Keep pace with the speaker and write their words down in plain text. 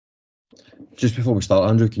Just before we start,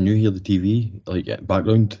 Andrew, can you hear the TV,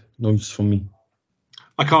 background noise from me?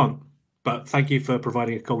 I can't, but thank you for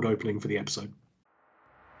providing a cold opening for the episode.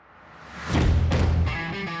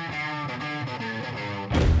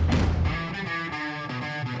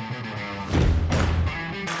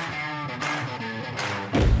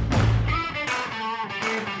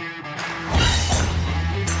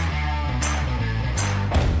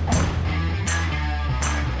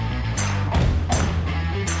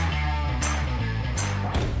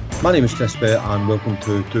 My name is Chris Bett and welcome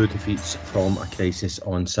to Two Defeats from a Crisis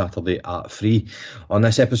on Saturday at 3. On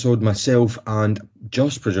this episode, myself and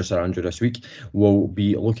just producer Andrew this week will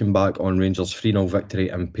be looking back on Rangers' 3-0 victory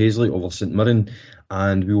in Paisley over St Mirren,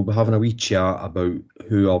 and we will be having a wee chat about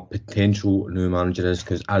who our potential new manager is,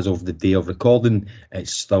 because as of the day of recording,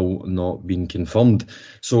 it's still not been confirmed.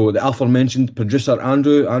 So the aforementioned producer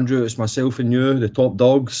Andrew, it's myself and you, the top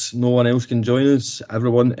dogs. No one else can join us.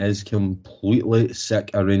 Everyone is completely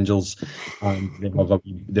sick of Rangers, and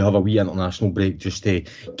they have a wee international break just to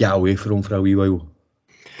get away from them for a wee while.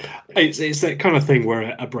 It's that kind of thing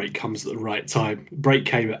where a break comes at the right time. Break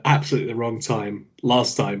came at absolutely the wrong time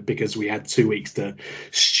last time because we had 2 weeks to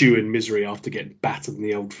stew in misery after getting battered in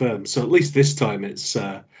the Old Firm. So at least this time it's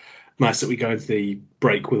nice that we go into the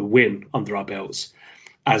break with a win under our belts,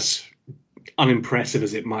 as unimpressive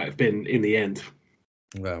as it might have been in the end.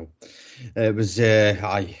 Well, it was,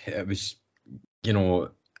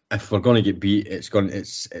 if we're going to get beat,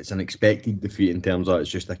 it's an expected defeat in terms of it's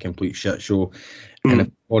just a complete shit show. And if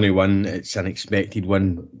we're going to win, it's an expected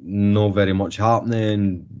win. Not very much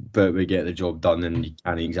happening, but we get the job done, and you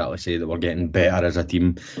can't exactly say that we're getting better as a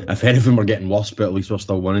team. If anything, we're getting worse, but at least we're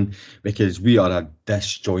still winning, because we are a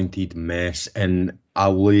disjointed mess, and I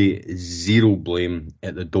lay zero blame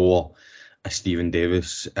at the door of Stephen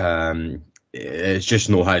Davis. It's just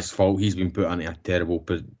not his fault. He's been put into a terrible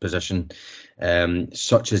position.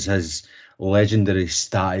 Such as his legendary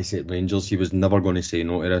status at Rangers, he was never going to say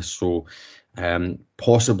no to this. So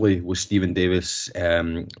possibly with Stephen Davis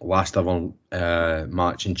last ever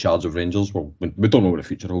match in charge of Rangers, well, we don't know what the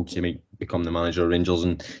future holds. He might become the manager of Rangers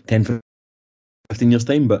in 10, 15 years'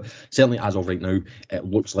 time, but certainly as of right now, it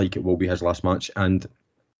looks like it will be his last match. And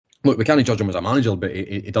look, we can't judge him as a manager, but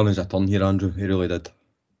he done us a turn here, Andrew. He really did.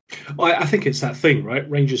 I think it's that thing, right?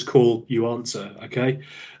 Rangers call, you answer, okay?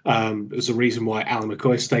 There's a reason why Alan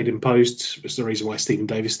McCoy stayed in post. It's the reason why Stephen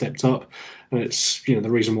Davis stepped up. And it's, the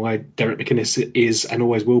reason why Derek McInnes is and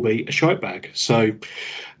always will be a shite bag. So,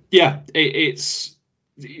 yeah, I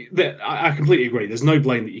completely agree. There's no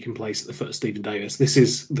blame that you can place at the foot of Stephen Davis. This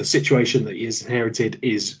is the situation that he has inherited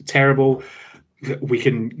is terrible. We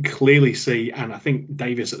can clearly see, and I think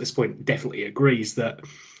Davis at this point definitely agrees, that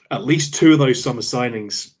at least two of those summer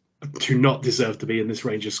signings do not deserve to be in this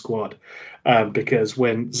Rangers squad, because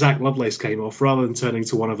when Zach Lovelace came off, rather than turning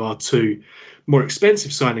to one of our two more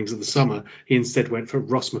expensive signings of the summer, he instead went for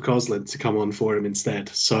Ross McCausland to come on for him instead.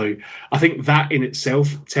 So I think that in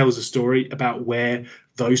itself tells a story about where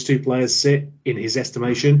those two players sit in his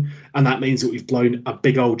estimation, and that means that we've blown a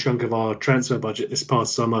big old chunk of our transfer budget this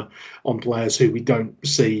past summer on players who we don't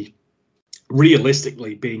see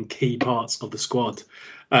realistically being key parts of the squad,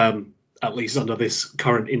 at least under this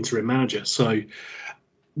current interim manager. So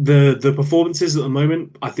the performances at the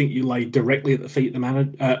moment, I think you lay directly at the feet of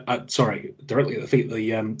the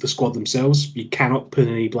squad themselves. You cannot put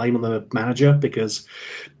any blame on the manager, because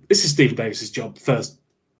this is Stephen Davis's job, first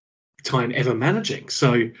time ever managing.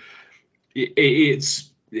 So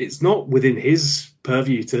it's not within his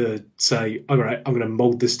purview to say, all right, I'm going to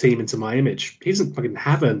mold this team into my image. He doesn't fucking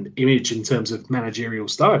have an image in terms of managerial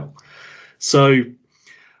style. So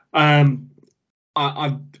I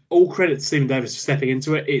all credit to Stephen Davis for stepping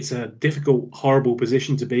into it. It's a difficult, horrible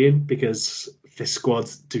position to be in, because this squad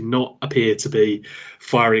do not appear to be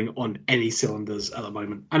firing on any cylinders at the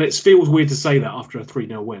moment. And it feels weird to say that after a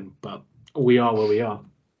 3-0 win, but we are where we are.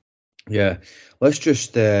 Yeah, let's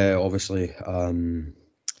just obviously go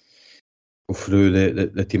through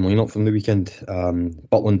the team lineup from the weekend.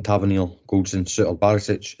 Butland, Tavernier, Goldson, Suter,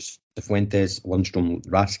 Barisic, Cifuentes, Lundstrom,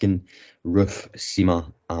 Raskin, Roof,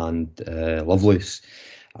 Sima, and Lovelace.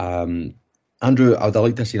 Andrew, I'd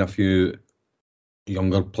like to see a few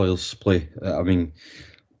younger players play. I mean,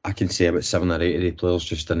 I can say about 7 or 8 of the players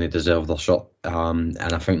just didn't deserve their shot. And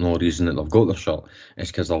I think the only reason that they've got their shot is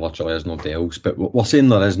because there literally is nobody else. But we're saying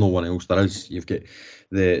there is no one else. There is. You've got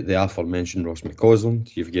the aforementioned Ross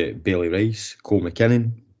McCausland. You've got Bailey Rice, Cole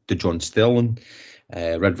McKinnon, DeJohn Sterling.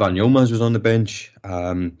 Ridvan Yilmaz was on the bench.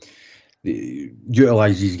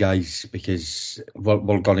 Utilise these guys, because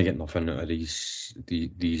we're going to get nothing out of these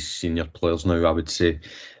senior players now, I would say.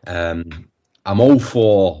 I'm all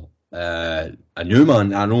for a new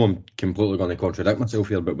man. I know I'm completely going to contradict myself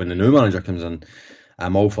here, but when the new manager comes in,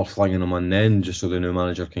 I'm all for flinging them in then, just so the new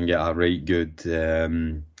manager can get a right good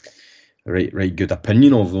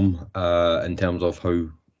opinion of them in terms of how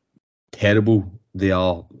terrible they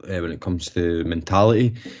are when it comes to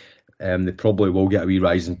mentality. They probably will get a wee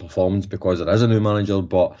rise in performance because there is a new manager,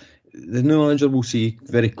 but the new manager will see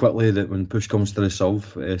very quickly that when push comes to the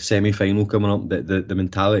shove, semi-final coming up, that the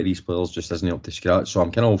mentality of these players just isn't up to scratch. So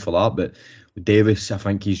I'm kind of all for that. But with Davis, I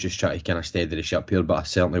think he's just trying to kind of steady the ship here. But I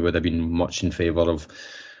certainly would have been much in favour of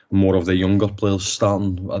more of the younger players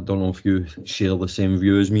starting. I don't know if you share the same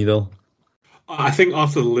view as me there. I think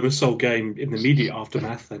after the Limassol game, in the immediate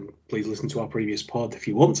aftermath, and please listen to our previous pod if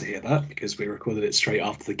you want to hear that, because we recorded it straight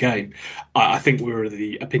after the game. I think we were of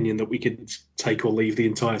the opinion that we could take or leave the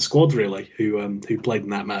entire squad, really, who played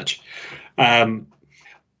in that match.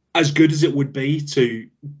 As good as it would be to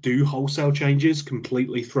do wholesale changes,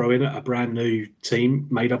 completely throw in a brand new team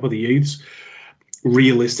made up of the youths,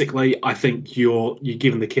 realistically, I think you're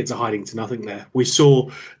giving the kids a hiding to nothing there. We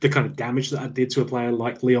saw the kind of damage that it did to a player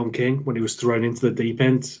like Leon King when he was thrown into the deep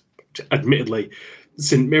end. Admittedly,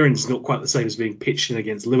 St Mirren's not quite the same as being pitched in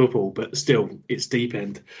against Liverpool, but still, it's deep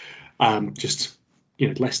end, just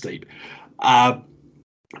less deep. But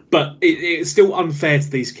it's still unfair to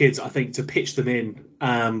these kids, I think, to pitch them in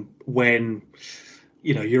when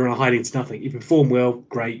you're on a hiding to nothing. You perform well,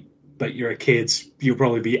 great. But you're a kid, you'll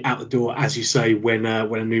probably be out the door, as you say, when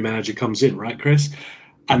a new manager comes in, right, Chris?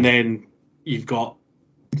 And then you've got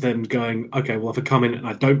them going, okay, well, if I come in and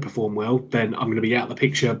I don't perform well, then I'm going to be out of the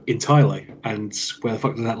picture entirely. And where the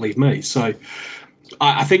fuck does that leave me? So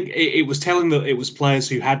I think it was telling that it was players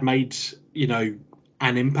who had made, an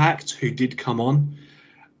impact, who did come on.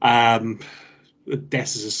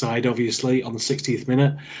 Dessers aside, obviously, on the 60th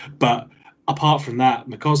minute. But apart from that,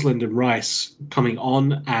 McCausland and Rice coming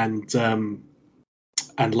on and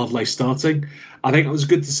Lovelace starting, I think it was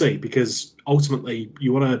good to see, because ultimately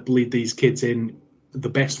you want to lead these kids in the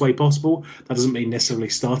best way possible. That doesn't mean necessarily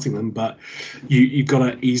starting them, but you've got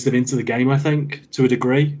to ease them into the game, I think, to a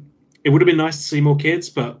degree. It would have been nice to see more kids,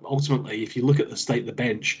 but ultimately, if you look at the state of the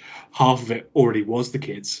bench, half of it already was the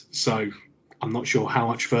kids. So I'm not sure how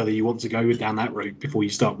much further you want to go down that route before you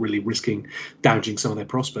start really risking damaging some of their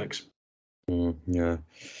prospects. Yeah.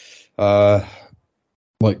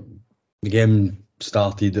 Like the game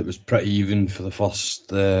started, it was pretty even for the first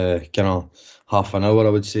kind of half an hour, I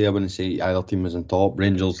would say. I wouldn't say either team was on top.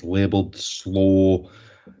 Rangers labelled slow,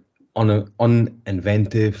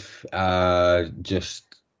 uninventive,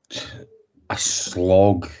 just a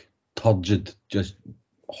slog, turgid, just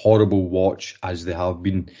horrible watch, as they have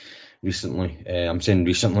been recently. I'm saying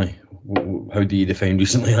recently. How do you define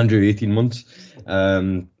recently, Andrew? 18 months?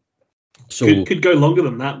 So could go longer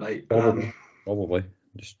than that, mate. Probably.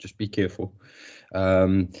 Just be careful.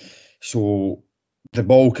 So the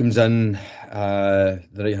ball comes in the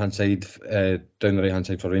right hand side, down the right hand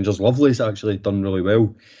side for Rangers. Lovelace actually done really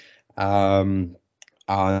well. And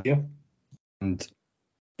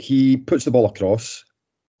he puts the ball across,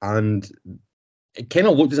 and it kind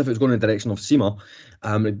of looked as if it was going in the direction of Sima,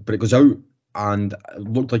 but it goes out, and it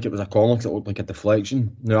looked like it was a corner, because it looked like a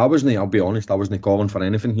deflection. Now, I'll be honest, I wasn't calling for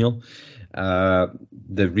anything here. The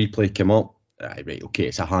replay came up, right, okay,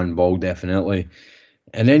 it's a handball, definitely.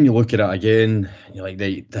 And then you look at it again, you're like,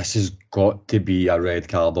 this has got to be a red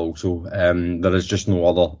card also. There is just no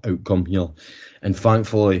other outcome here. And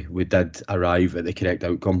thankfully, we did arrive at the correct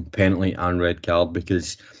outcome, penalty and red card,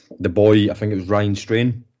 because the boy, I think it was Ryan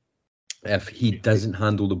Strain, if he doesn't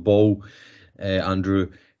handle the ball,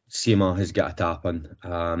 Andrew, Sima has got a tap in.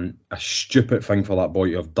 A stupid thing for that boy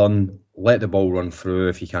to have done. Let the ball run through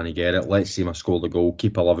if you can't get it. Let Sima score the goal.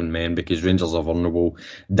 Keep 11 men, because Rangers are vulnerable.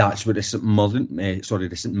 That's what the St Mirren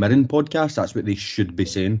podcast, that's what they should be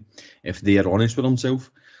saying if they are honest with themselves.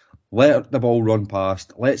 Let the ball run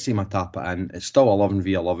past. Let Sima tap it in. It's still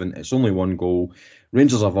 11v11. It's only one goal.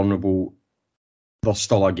 Rangers are vulnerable. There's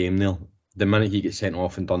still a game there. The minute he gets sent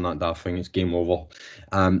off and done that daft thing, it's game over.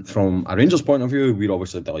 From a Rangers point of view, we're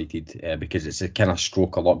obviously delighted because it's a kind of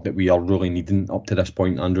stroke of luck that we are really needing up to this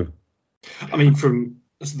point, Andrew. I mean, from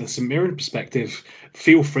the St Mirren perspective,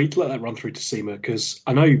 feel free to let that run through to Sima, because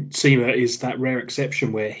I know Sima is that rare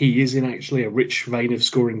exception where he is in actually a rich vein of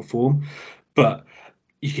scoring form, but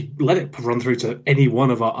you could let it run through to any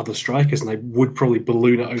one of our other strikers and they would probably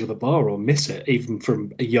balloon it over the bar or miss it even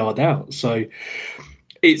from a yard out. So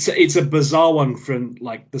it's a bizarre one from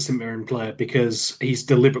like the St Mirren player, because he's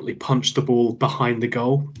deliberately punched the ball behind the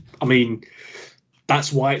goal. I mean,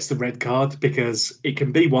 that's why it's the red card, because it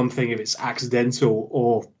can be one thing if it's accidental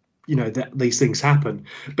or, that these things happen.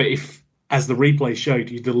 But if as the replay showed,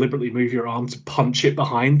 you deliberately move your arm to punch it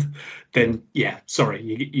behind, then yeah, sorry,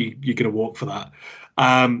 you're going to walk for that.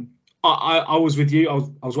 I was with you.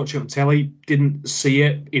 I was watching on telly, didn't see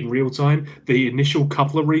it in real time. The initial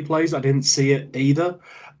couple of replays, I didn't see it either.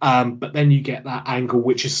 But then you get that angle,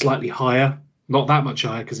 which is slightly higher, not that much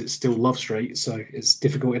higher because it's still Love Street, so it's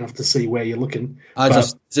difficult enough to see where you're looking.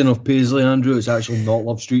 Just of Paisley, Andrew. It's actually not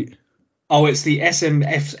Love Street. Oh, it's the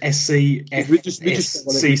SMFSC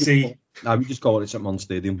FCC. We just call it St Mirren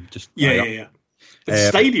Stadium. Yeah.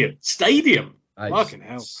 Stadium. Fucking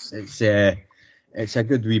hell. It's a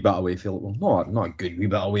good wee bit away field. Well, not a good wee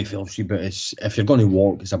bit away field, but it's, if you're going to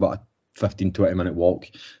walk, it's about a 15-20 minute walk.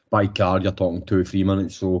 By car, you're talking 2 or 3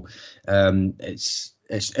 minutes. So it's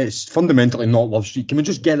fundamentally not Love Street. Can we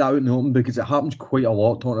just get that out in the open, because it happens quite a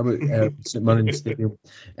lot talking about St Mirren Stadium,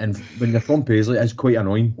 and when you're from Paisley, it's quite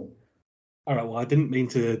annoying. All right, well, I didn't mean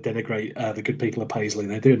to denigrate the good people of Paisley.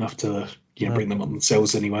 They do enough to bring them on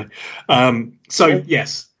themselves anyway.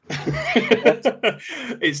 Yes.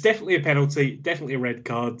 It's definitely a penalty, definitely a red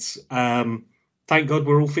card. Thank God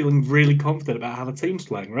we're all feeling really confident about how the team's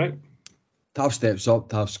playing, right? Tav steps up,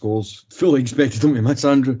 Tav scores. Fully expected him to miss,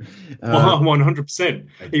 Andrew. 100%.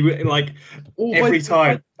 Every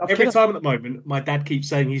time at the moment, my dad keeps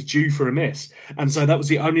saying he's due for a miss. And so that was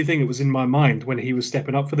the only thing that was in my mind when he was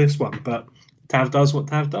stepping up for this one. But Tav does what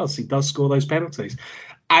Tav does. He does score those penalties.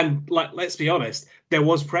 And let's be honest, there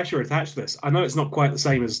was pressure attached to this. I know it's not quite the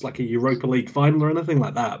same as like a Europa League final or anything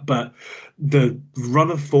like that, but the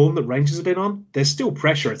run of form that Rangers have been on, there's still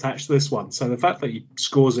pressure attached to this one. So the fact that he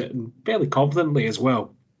scores it, and fairly confidently as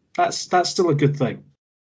well, that's still a good thing.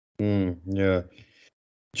 Yeah.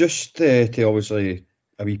 Just to obviously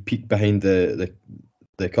a wee peek behind the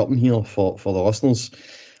curtain here for the listeners,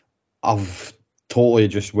 I've totally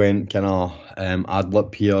just went kind of ad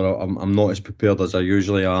lib here. I'm not as prepared as I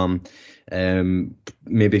usually am.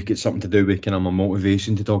 Maybe it's something to do with kind of my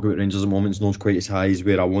motivation to talk about Rangers at the moment. It's not quite as high as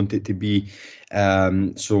where I want it to be.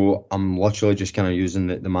 So I'm literally just kind of using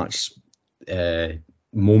the match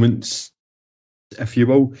moments, if you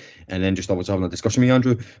will, and then just obviously having a discussion with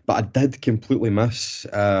Andrew. But I did completely miss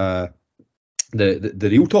the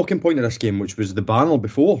real talking point of this game, which was the banner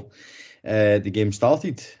before the game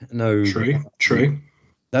started. Now, true.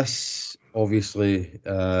 This obviously,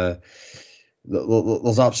 there's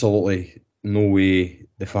absolutely no way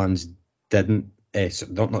the fans didn't.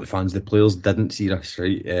 Not the fans, the players didn't see this,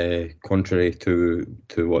 right? Contrary to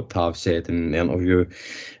what Tav said in the interview,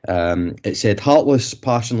 it said heartless,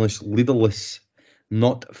 passionless, leaderless,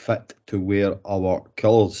 not fit to wear our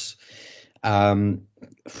colours.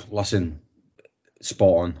 Listen, spot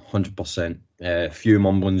on, 100%. Few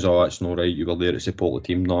mumblings, oh, it's not right, you were there to support the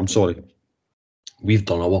team. No, I'm sorry. We've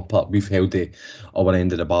done our part. We've held our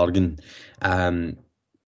end of the bargain.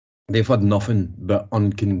 They've had nothing but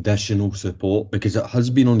unconditional support, because it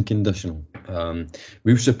has been unconditional.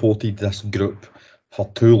 We've supported this group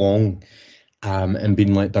for too long and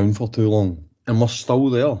been let down for too long. And we're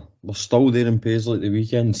still there. We're still there in Paisley at the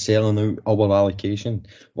weekend, selling out our allocation.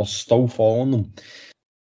 We're still following them.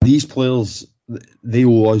 These players, they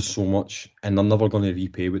owe us so much, and they're never going to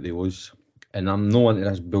repay what they owe us. And I'm not into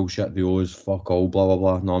this bullshit, they owe us fuck all, blah, blah,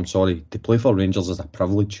 blah. No, I'm sorry. To play for Rangers is a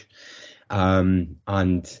privilege. And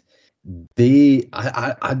the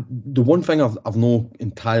one thing I've not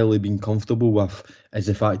entirely been comfortable with is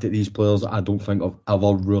the fact that these players, I don't think I've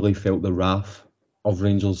ever really felt the wrath of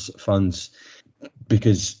Rangers fans,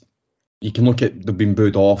 because you can look at, they've been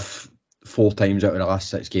booed off 4 times out of the last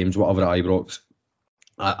 6 games, whatever at Ibrox.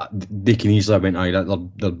 They can easily have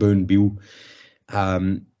went, they're booing Beale.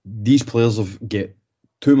 These players have got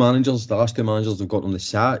 2 managers. The last 2 managers have got them the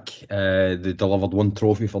sack. They delivered 1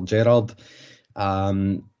 trophy for Gerrard.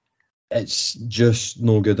 It's just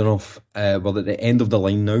no good enough. We're at the end of the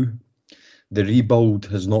line now. The rebuild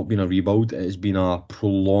has not been a rebuild. It has been a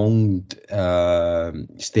prolonged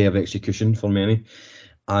stay of execution for many.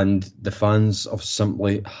 And the fans have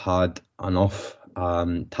simply had enough.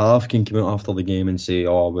 Tav can come out after the game and say,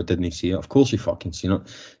 oh, we didn't see it. Of course you fucking seen it.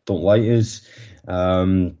 Don't lie to us.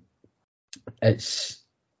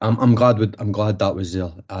 I'm glad that was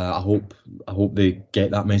there. I hope they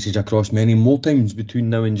get that message across many more times between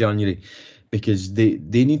now and January, because they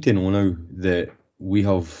need to know now that we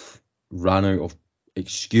have ran out of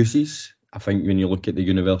excuses. I think when you look at the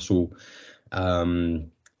universal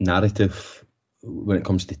narrative when it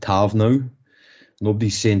comes to Tav now,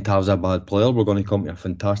 nobody's saying Tav's a bad player. We're going to come to a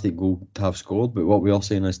fantastic goal Tav scored, but what we are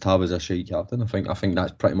saying is Tav is a shite captain. I think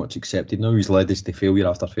that's pretty much accepted now. He's led us to failure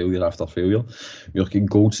after failure after failure. You look at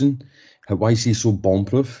Goldson, why is he so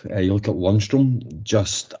bomb-proof? You look at Lundstrom,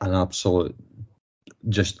 just an absolute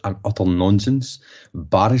just an utter nonsense.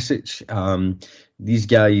 Barisic, these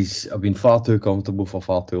guys have been far too comfortable for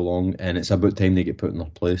far too long, and it's about time they get put in their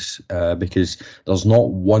place, because there's not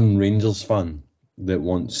one Rangers fan that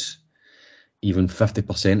wants even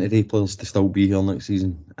 50% of their players to still be here next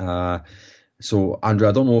season. So, Andrew,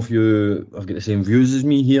 I don't know if you have got the same views as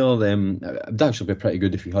me here. It'd actually be pretty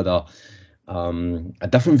good if you had a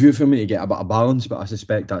different view from me to get a bit of balance, but I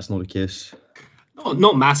suspect that's not the case.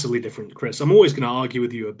 Not massively different, Chris. I'm always going to argue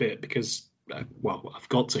with you a bit because, well, I've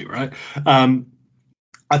got to, right?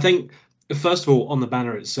 I think, first of all, on the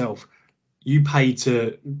banner itself, you pay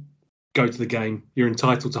to go to the game. You're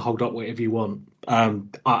entitled to hold up whatever you want.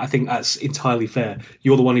 I think that's entirely fair.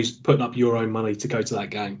 You're the one who's putting up your own money to go to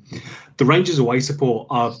that game. The Rangers away support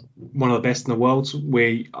are one of the best in the world.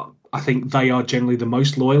 I think they are generally the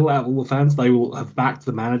most loyal out of all the fans. They will have backed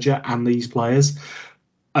the manager and these players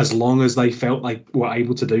as long as they felt they were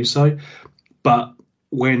able to do so. But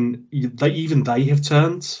when they have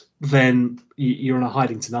turned, then you're in a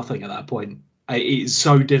hiding to nothing at that point. It's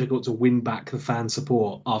so difficult to win back the fan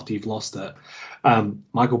support after you've lost it.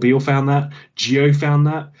 Michael Beale found that. Gio found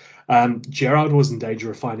that. Gerrard was in danger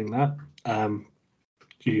of finding that.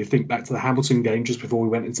 You think back to the Hamilton game just before we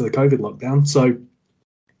went into the COVID lockdown. So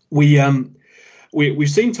we've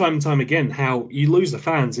seen time and time again how you lose the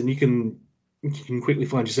fans and you can quickly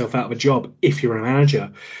find yourself out of a job if you're a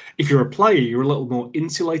manager. If you're a player, you're a little more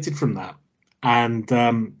insulated from that. And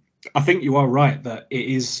I think you are right that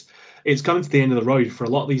it's coming to the end of the road for a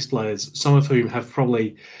lot of these players, some of whom have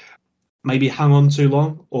probably maybe hung on too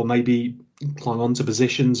long or maybe clung on to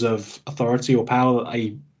positions of authority or power that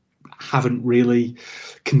they haven't really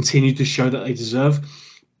continued to show that they deserve.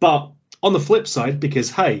 But on the flip side,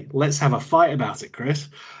 because, hey, let's have a fight about it, Chris.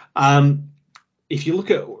 If you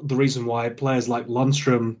look at the reason why players like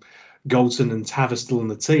Lundstrom, Goldson and Tav are still in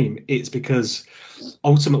the team, it's because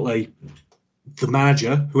ultimately the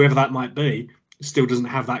manager, whoever that might be, still doesn't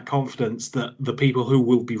have that confidence that the people who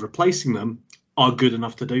will be replacing them are good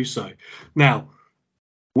enough to do so. Now,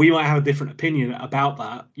 we might have a different opinion about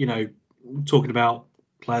that, talking about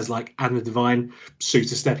players like Adna Devine,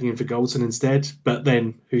 Suter stepping in for Goldson instead, but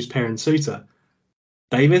then who's pairing Suter?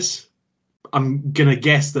 Davis? I'm going to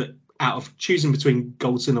guess that out of choosing between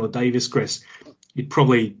Goldson or Davis, Chris, you'd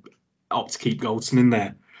probably opt to keep Goldson in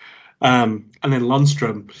there. And then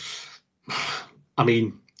Lundstrom, I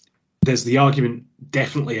mean, there's the argument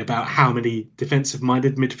definitely about how many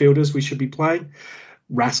defensive-minded midfielders we should be playing.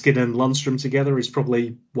 Raskin and Lundstrom together is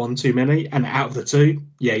probably one too many. And out of the two,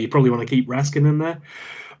 yeah, you probably want to keep Raskin in there.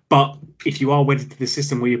 But if you are wedded to the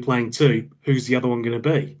system where you're playing two, who's the other one going to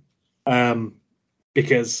be?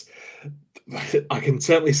 Because I can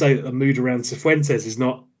certainly say that the mood around Cifuentes is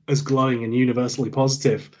not as glowing and universally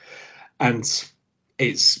positive. And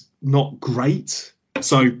it's not great.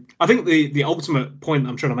 So I think the ultimate point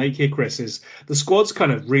I'm trying to make here, Chris, is the squad's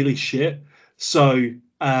kind of really shit. So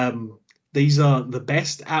these are the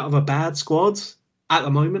best out of a bad squad at the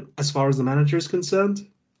moment, as far as the manager is concerned.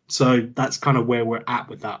 So that's kind of where we're at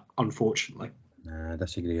with that, unfortunately. I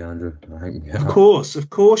disagree, Andrew. Of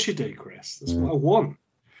course you do, Chris. That's what I want.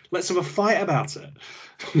 Let's have a fight about it.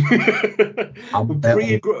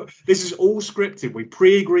 This is all scripted. We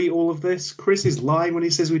pre-agree all of this. Chris is lying when he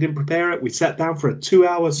says we didn't prepare it. We sat down for a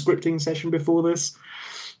 2-hour scripting session before this.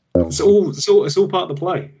 It's all part of the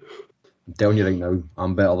play. I'm telling you right now,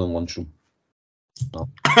 I'm better than Lundstrom. No.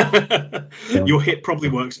 Your hip probably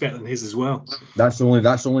works better than his as well. That's the only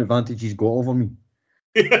advantage he's got over me.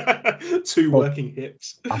 Two working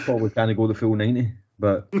hips. I thought we kind of go the full 90,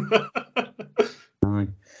 but aye.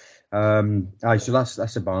 So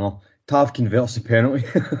that's a banner. Tav converts the penalty.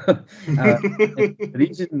 The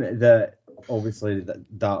reason that obviously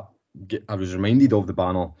that I was reminded of the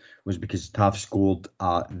banner was because Tav scored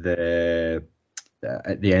at the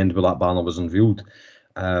end where that banner was unveiled,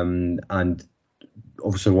 and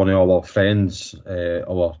obviously one of our friends,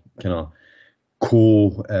 our kind of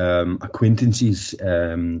acquaintances,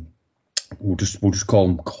 we'll just call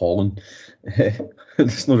him Colin.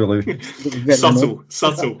 It's not really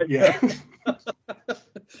subtle, yeah.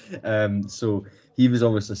 So he was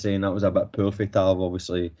obviously saying that was a bit poor for Tav,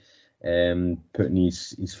 obviously, putting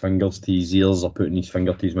his fingers to his ears or putting his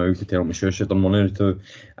finger to his mouth to tell him to shush it on one of the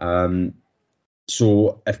two.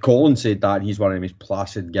 So if Colin said that, he's one of the most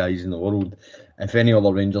placid guys in the world. If any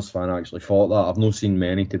other Rangers fan actually thought that, I've not seen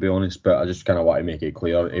many, to be honest, but I just kind of want to make it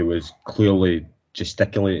clear. It was clearly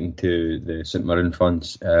gesticulating to the St Mirren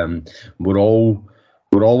fans. We're all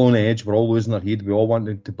on edge. We're all losing our head. We all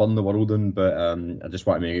wanted to burn the world in, but I just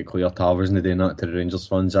want to make it clear Tav isn't doing that to the Rangers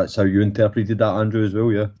fans. That's how you interpreted that, Andrew, as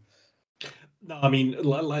well, yeah? No, I mean,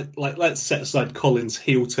 let's set aside Colin's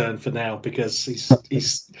heel turn for now because he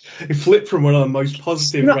flipped from one of the most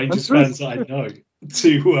positive Rangers fans that I know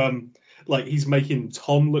to he's making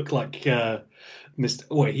Tom look like Mr.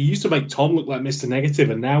 Well, he used to make Tom look like Mr.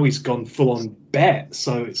 Negative, and now he's gone full on bet.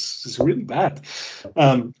 So it's really bad.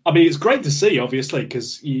 I mean, it's great to see, obviously,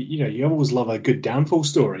 because you always love a good downfall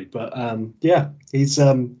story. But he's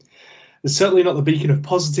certainly not the beacon of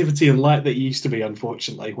positivity and light that he used to be,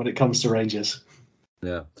 unfortunately, when it comes to Rangers.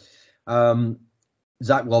 Yeah.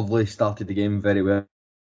 Zach Lovely started the game very well,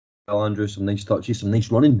 Andrew. Some nice touches, some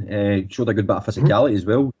nice running. Showed a good bit of physicality as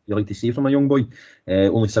well. You like to see from a young boy,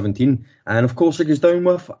 only 17. And of course, he goes down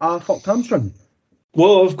with a fucked hamstring.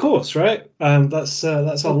 Well, of course, right? That's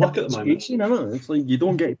our luck at the moment. It's like you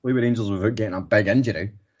don't get to play with Rangers without getting a big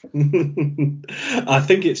injury. I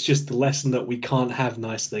think it's just the lesson that we can't have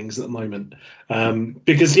nice things at the moment.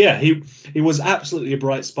 Because he was absolutely a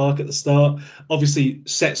bright spark at the start. Obviously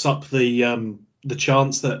sets up the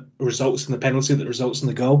chance that results in the penalty that results in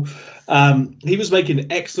the goal. He was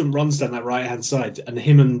making excellent runs down that right hand side, and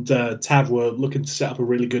him and Tav were looking to set up a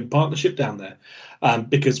really good partnership down there.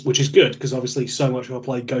 Which is good because obviously so much of our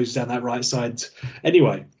play goes down that right side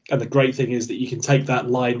anyway. And the great thing is that you can take that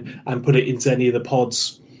line and put it into any of the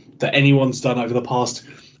pods that anyone's done over the past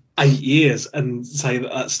 8 years and say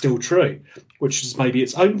that that's still true, which is maybe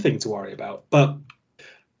its own thing to worry about. But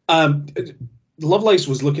Lovelace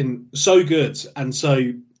was looking so good. And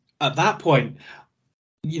so at that point,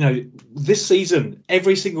 this season,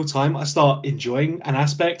 every single time I start enjoying an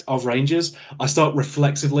aspect of Rangers, I start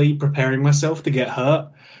reflexively preparing myself to get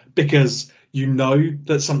hurt because you know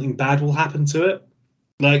that something bad will happen to it.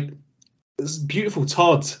 Like, it's beautiful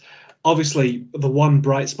Todd. Obviously, the one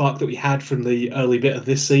bright spark that we had from the early bit of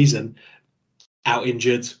this season, out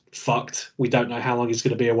injured, fucked. We don't know how long he's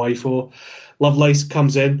going to be away for. Lovelace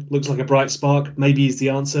comes in, looks like a bright spark. Maybe he's the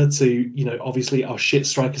answer to, obviously our shit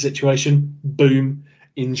striker situation. Boom,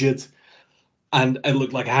 injured. And it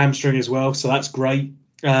looked like a hamstring as well, so that's great.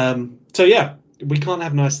 We can't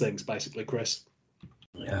have nice things, basically, Chris.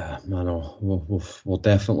 Yeah, man, we'll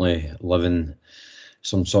definitely live in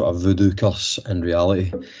some sort of voodoo curse in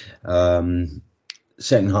reality.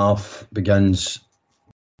 Second half begins.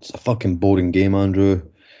 It's a fucking boring game, Andrew.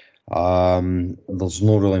 There's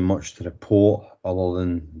not really much to report other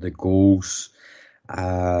than the goals.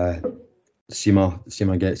 Sima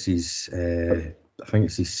gets his, I think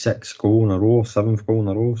it's his 6th goal in a row, 7th goal in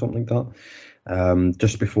a row, something like that.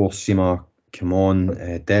 Just before Sima came on,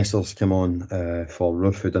 Dessers came on for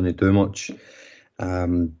Roof, who didn't do much.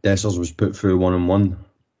 Dessers was put through 1-on-1.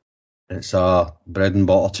 It's a bread and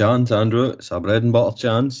butter chance, Andrew. It's a bread and butter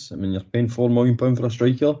chance. I mean, you're paying £4 million for a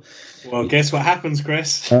striker. Well, guess what happens,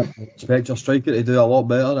 Chris? Expect your striker to do a lot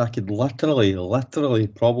better. I could literally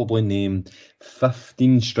probably name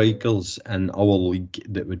 15 strikers in our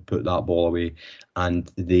league that would put that ball away,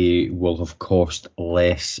 and they will have cost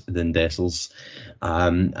less than Dessers.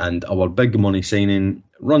 And our big money signing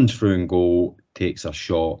runs through and goal, takes a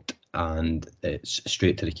shot, and it's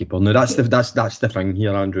straight to the keeper. Now that's the thing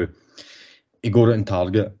here, Andrew. He got it in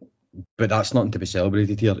target, but that's nothing to be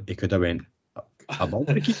celebrated here. He could have went above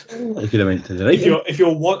the keeper. He could have went to the right. If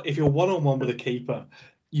you're one-on-one with a keeper,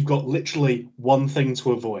 you've got literally one thing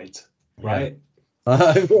to avoid, right?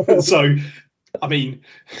 Yeah. So, I mean,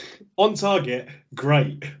 on target,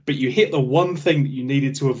 great, but you hit the one thing that you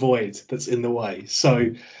needed to avoid that's in the way.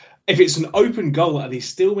 So, if it's an open goal and he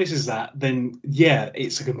still misses that, then yeah,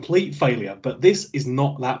 it's a complete failure. But this is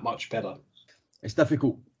not that much better. It's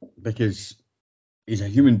difficult because he's a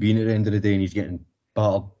human being at the end of the day, and he's getting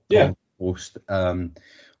battered by the post,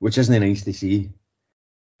 which isn't nice to see.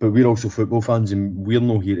 But we're also football fans, and we're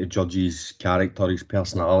not here to judge his character, his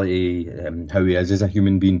personality, how he is as a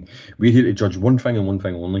human being. We're here to judge one thing and one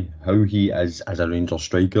thing only: how he is as a Rangers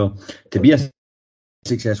striker. To be a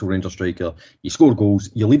successful Rangers striker, you score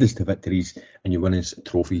goals, you lead us to victories, and you win us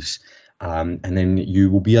trophies, and then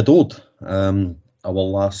you will be adored. Our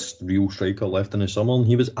last real striker left in the summer, and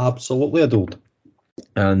he was absolutely adored.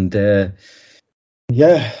 And this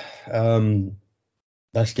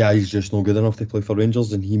guy's just not good enough to play for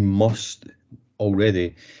Rangers, and he must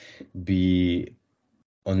already be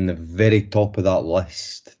on the very top of that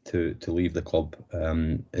list to leave the club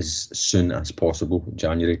as soon as possible in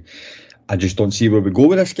January. I just don't see where we go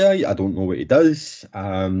with this guy. I don't know what he does.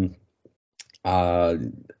 I've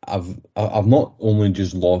not only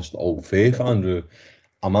just lost all faith, Andrew.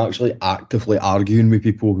 I'm actually actively arguing with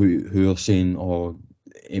people who are saying, "Oh,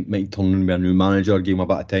 it might turn into a new manager, give him a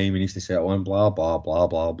bit of time, he needs to settle in, blah blah blah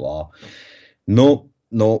blah blah." No,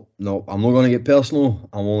 No, I'm not going to get personal.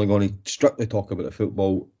 I'm only going to strictly talk about the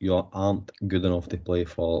football. You aren't good enough to play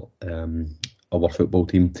for our football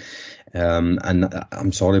team. And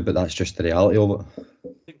I'm sorry, but that's just the reality of it. I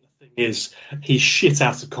think the thing is, he's shit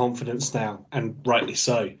out of confidence now, and rightly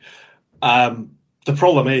so. The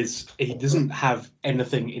problem is he doesn't have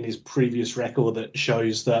anything in his previous record that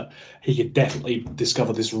shows that he could definitely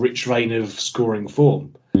discover this rich vein of scoring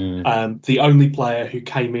form. The only player who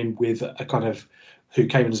came in with who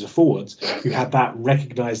came in as a forward, who had that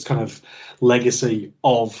recognised kind of legacy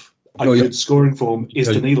of a good scoring form, is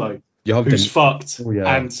Danilo, who's fucked,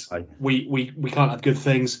 and we can't have good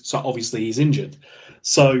things, so obviously he's injured.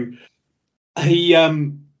 So he's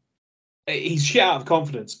shit out of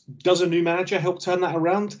confidence. Does a new manager help turn that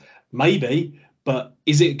around? Maybe, but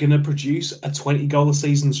is it going to produce a 20-goal a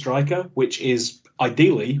season striker, which is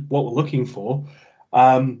ideally what we're looking for?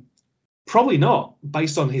 Probably not,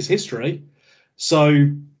 based on his history.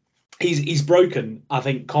 So he's broken, I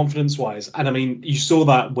think, confidence-wise. And I mean, you saw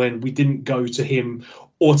that when we didn't go to him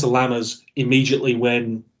or to Lammers immediately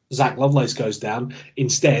when Zach Lovelace goes down.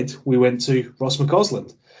 Instead, we went to Ross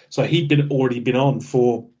McCausland. So he'd already been on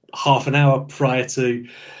for half an hour prior to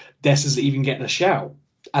Dessers even getting a shout.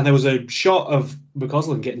 And there was a shot of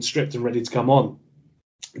McCausland getting stripped and ready to come on.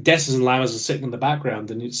 Dessers and Lammers are sitting in the background,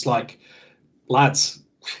 and it's like, lads,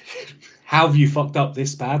 how have you fucked up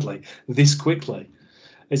this badly, this quickly?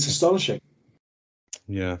 It's astonishing.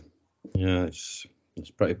 Yeah, it's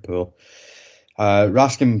pretty poor.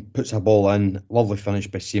 Raskin puts a ball in. Lovely finish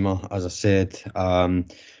by Sima, as I said.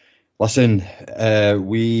 Listen,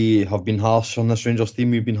 we have been harsh on this Rangers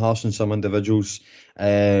team. We've been harsh on some individuals.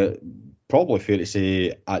 Probably fair to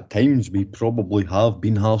say, at times, we probably have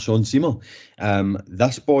been harsh on Sima.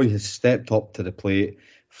 This boy has stepped up to the plate.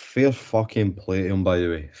 Fair fucking play to him, by the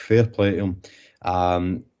way. Fair play to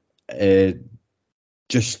him.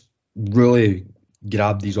 Just really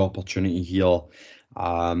grabbed his opportunity here.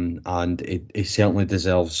 And he certainly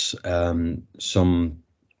deserves some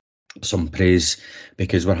praise,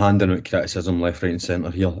 because we're handing out criticism left, right, and centre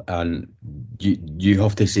here, and you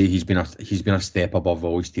have to say he's been a step above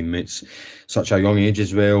all his teammates. Such a young age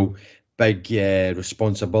as well, big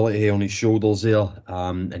responsibility on his shoulders there,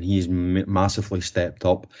 and he's massively stepped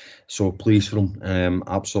up. So pleased for him,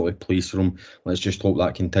 absolutely pleased for him. Let's just hope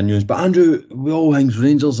that continues. But Andrew, with all things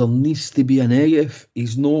Rangers, there needs to be a negative.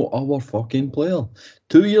 He's not our fucking player.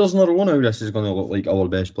 2 years in a row now, this is going to look like our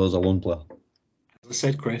best player's a lone player. I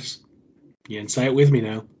said, Chris, you can say it with me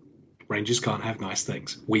now. Rangers can't have nice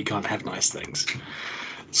things. We can't have nice things.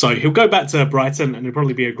 So he'll go back to Brighton, and he'll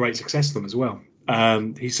probably be a great success to them as well.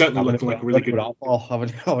 He's certainly looking like a really good. I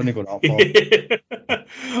haven't got that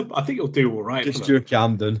far. I think he'll do all right. Just your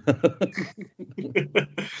Camden. Look,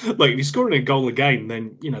 if you're scoring a goal a game,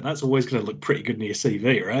 then that's always going to look pretty good in your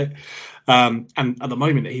CV, right? And at the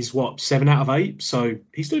moment, he's 7 out of 8, so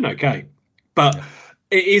he's doing okay. But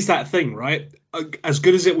it is that thing, right? As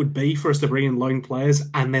good as it would be for us to bring in loan players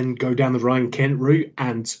and then go down the Ryan Kent route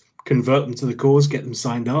and convert them to the cause, get them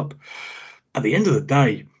signed up, at the end of the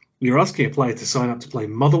day, you're asking a player to sign up to play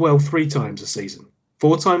Motherwell 3 times a season,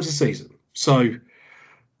 4 times a season. So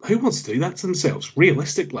who wants to do that to themselves,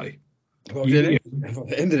 realistically? Well, at the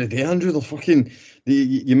end of the day, Andrew, they're fucking.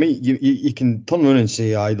 You can turn around and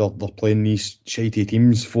say, they're playing these shitty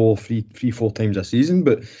teams 4 times a season,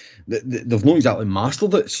 but they've not exactly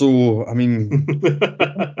mastered it. So I mean,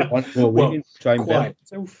 try and better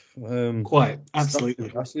themselves. Quite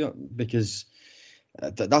absolutely, because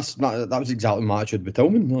that was exactly my attitude with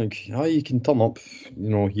Tillman. Like, you can turn up,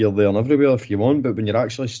 here, there, and everywhere if you want, but when you're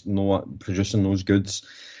actually producing those goods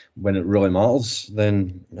when it really matters,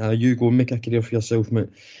 then you go and make a career for yourself, mate.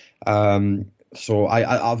 So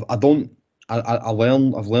I've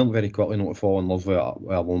learned very quickly not to fall in love with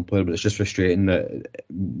a lone player, but it's just frustrating that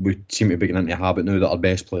we seem to be getting into a habit now that our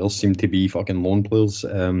best players seem to be fucking lone players.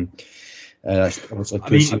 It's like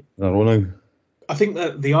 2 seasons in a row now. I think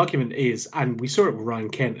that the argument is, and we saw it with Ryan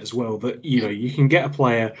Kent as well, that you can get a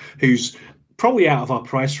player who's probably out of our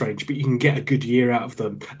price range, but you can get a good year out of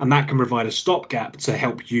them, and that can provide a stopgap to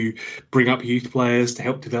help you bring up youth players, to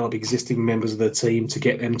help develop existing members of the team, to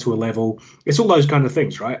get them to a level. It's all those kind of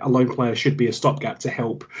things, right? A lone player should be a stopgap to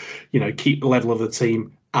help, keep the level of the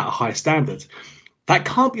team at a high standard. That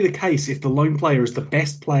can't be the case if the lone player is the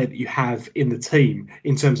best player that you have in the team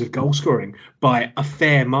in terms of goal scoring by a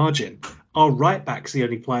fair margin. Our right back's the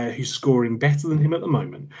only player who's scoring better than him at the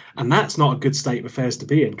moment. And that's not a good state of affairs to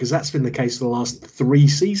be in, because that's been the case for the last 3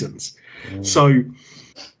 seasons. So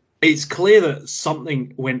it's clear that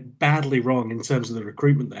something went badly wrong in terms of the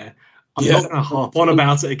recruitment there. I'm not going to harp on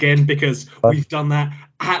about it again because we've done that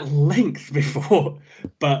at length before.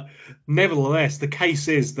 But nevertheless, the case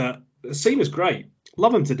is that Seamer's great.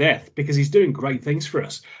 Love him to death because he's doing great things for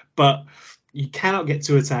us. But you cannot get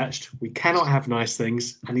too attached. We cannot have nice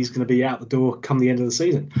things. And he's going to be out the door come the end of the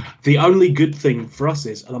season. The only good thing for us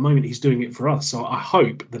is at the moment he's doing it for us. So I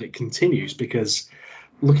hope that it continues because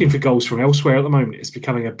looking for goals from elsewhere at the moment is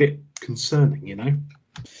becoming a bit concerning, you know?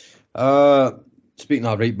 Speaking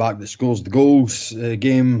of right back that scores the goals,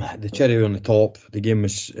 game, the cherry on the top, the game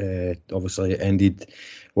was obviously ended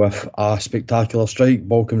with a spectacular strike.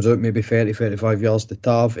 Ball comes out maybe 30, 35 yards to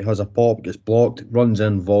Tav. He has a pop, gets blocked, runs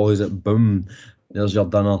in, volleys it, boom. There's your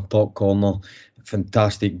dinner, top corner.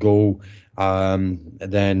 Fantastic goal. And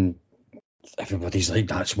then everybody's like,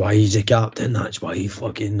 that's why he's a captain, that's why he's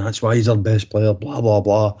our best player, blah, blah,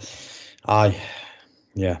 blah. Aye.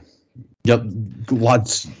 Yeah. Yep,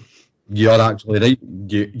 lads. You're actually right.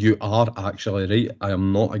 You are actually right. I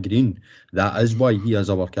am not agreeing. That is why he is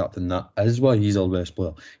our captain. That is why he's our best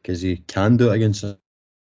player because he can do it against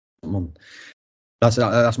someone. That's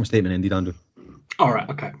my statement, indeed, Andrew. All right,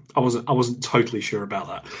 okay. I wasn't totally sure about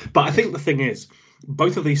that, but I think the thing is,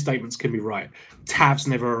 both of these statements can be right. Tav's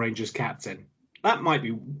never a Rangers captain. That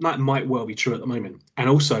might well be true at the moment, and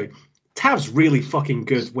also Tav's really fucking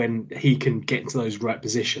good when he can get into those right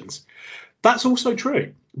positions. That's also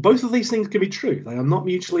true. Both of these things can be true. They are not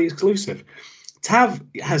mutually exclusive. Tav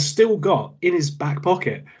has still got in his back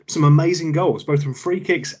pocket some amazing goals, both from free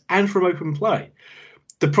kicks and from open play.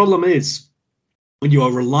 The problem is, when you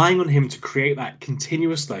are relying on him to create that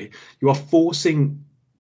continuously, you are forcing,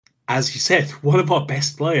 as you said, one of our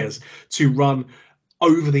best players to run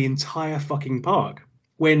over the entire fucking park.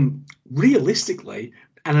 When realistically,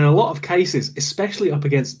 and in a lot of cases, especially up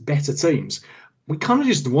against better teams, we kind of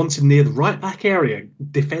just want him near the right back area,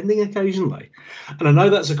 defending occasionally. And I know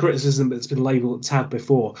that's a criticism that's been labelled at Tav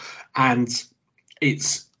before, and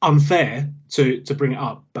it's unfair to bring it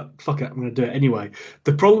up, but fuck it, I'm going to do it anyway.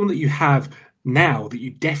 The problem that you have now that you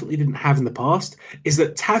definitely didn't have in the past is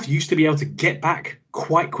that Tav used to be able to get back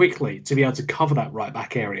quite quickly to be able to cover that right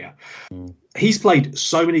back area. He's played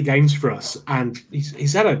so many games for us, and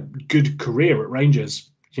he's had a good career at Rangers.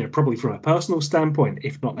 You know, probably from a personal standpoint,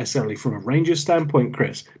 if not necessarily from a Rangers standpoint,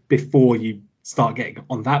 Chris, before you start getting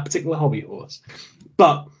on that particular hobby horse.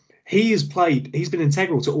 But he's been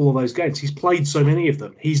integral to all of those games. He's played so many of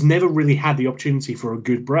them. He's never really had the opportunity for a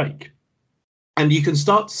good break. And you can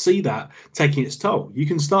start to see that taking its toll. You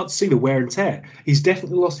can start to see the wear and tear. He's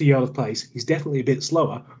definitely lost a yard of pace. He's definitely a bit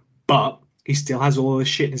slower, but he still has all of this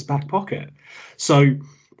shit in his back pocket. So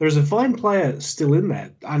there's a fine player still in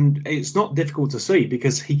there, and it's not difficult to see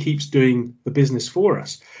because he keeps doing the business for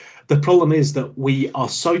us. The problem is that we are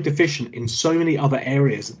so deficient in so many other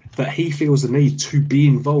areas that he feels the need to be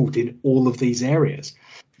involved in all of these areas.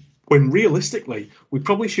 When realistically, we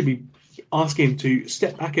probably should be asking him to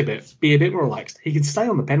step back a bit, be a bit more relaxed. He can stay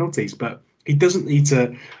on the penalties, but he doesn't need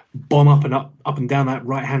to bomb up and down that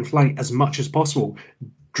right-hand flank as much as possible.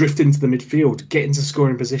 Drift into the midfield, get into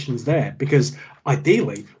scoring positions there, because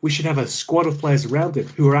ideally we should have a squad of players around him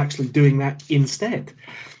who are actually doing that instead.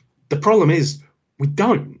 The problem is we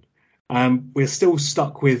don't. We're still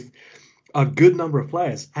stuck with a good number of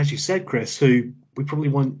players, as you said, Chris, who we probably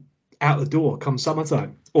want out the door come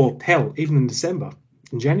summertime, or hell, even in December,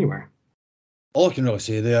 in January. All I can really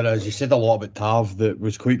say there is you said a lot about Tav that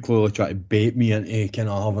was quite clearly trying to bait me into kind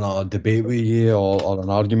of having a debate with you or an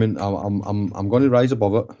argument. I'm going to rise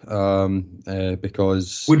above it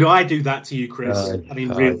because... Would I do that to you, Chris? I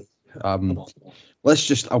mean, really?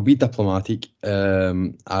 I'll be diplomatic.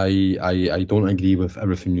 I don't agree with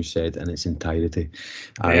everything you said in its entirety.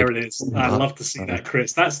 There it is. I love to see that,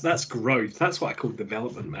 Chris. That's growth. That's what I call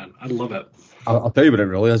development, man. I love it. I'll tell you what it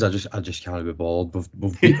really is. I just can't be bothered.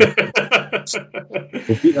 We've beat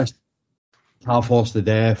this half horse to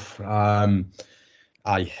death.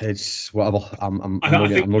 It's whatever. I'm not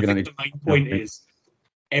going to. The main point is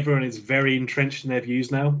everyone is very entrenched in their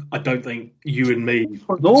views now. I don't think you and me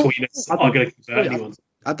between us are going to convert anyone.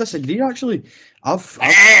 I disagree. Actually, I've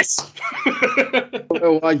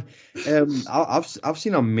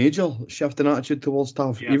seen a major shift in attitude towards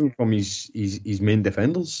Tav, even from his main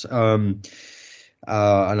defenders.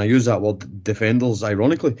 And I use that word defenders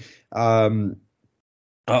ironically. I've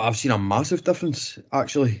seen a massive difference.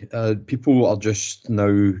 Actually, people are just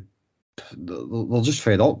now. They're just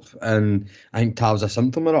fed up, and I think Tav's a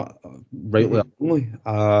symptom of it, rightly or wrongly.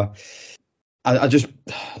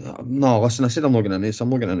 Listen, I said I'm not going into this.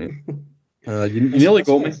 I'm not going into it. You nearly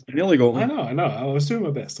got me. I know. I was doing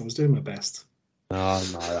my best.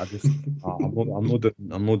 I'm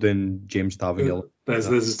not doing James Tavernier. There's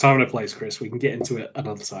a time and a place, Chris. We can get into it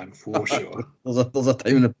another time for sure. there's a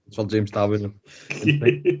time and a place for James Tavernier.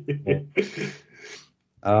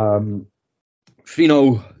 3-0,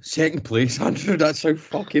 second place, Andrew. That's how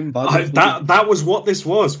fucking bad. That was what this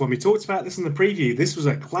was when we talked about this in the preview. This was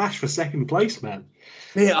a clash for second place, man.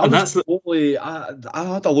 Mate, I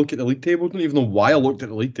had a look at the league table. I don't even know why I looked at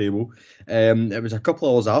the league table. It was a couple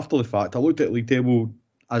of hours after the fact. I looked at the league table,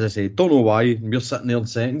 as I said, don't know why. And we're sitting there in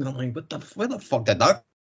second. I'm like, where the fuck did that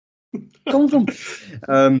come from?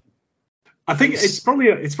 I think it's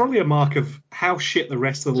probably a mark of how shit the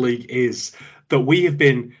rest of the league is, that we have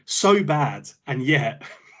been so bad and yet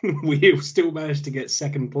we have still managed to get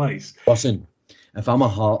second place. Listen, if I'm a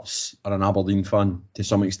Hearts or an Aberdeen fan, to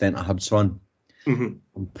some extent a Hibs fan, I'm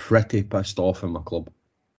pretty pissed off in my club.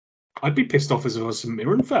 I'd be pissed off as a St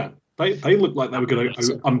Mirren fan. They look like they were going to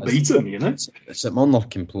go unbeaten, you know? St Mirren are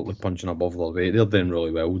completely punching above their weight. They're doing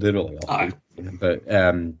really well. They really are. But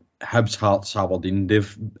Hibs, Hearts, Aberdeen,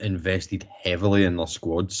 they've invested heavily in their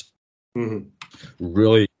squads.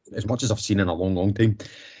 Really, as much as I've seen in a long, long time,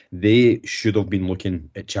 they should have been looking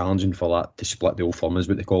at challenging for that, to split the old firm, is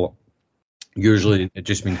what they call it. Usually it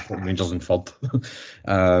just means putting Rangers in third.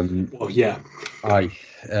 Well, yeah.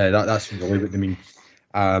 That's really what they mean.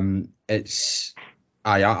 I'm pissed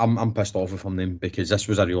off with them because this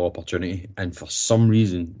was a real opportunity, and for some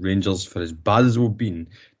reason Rangers, for as bad as we've been,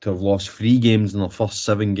 to have lost 3 games in their first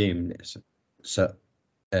 7 games.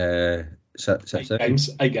 8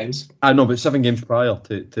 games. I know, but 7 games prior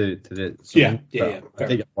to the. Yeah. I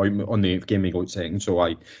take a point on the 8th game we got second,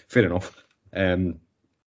 so fair enough.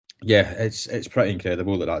 It's pretty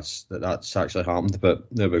incredible that's actually happened, but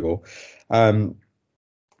there we go.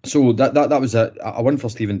 So that was it. I won for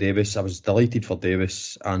Stephen Davis. I was delighted for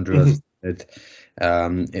Davis. Andrew did.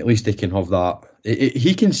 At least they can have that.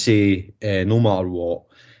 He can say, no matter what,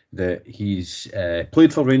 that he's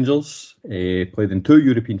played for Rangers, played in 2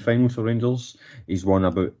 European finals for Rangers. He's won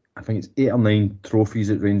about, I think it's 8 or 9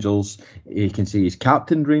 trophies at Rangers. He can say he's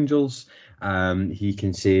captained Rangers. He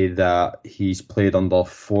can say that he's played under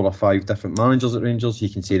 4 or 5 different managers at Rangers. He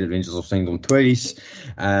can say that Rangers have signed him twice.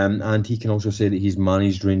 And he can also say that he's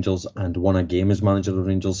managed Rangers and won a game as manager of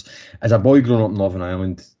Rangers. As a boy growing up in Northern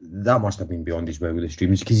Ireland, that must have been beyond his wildest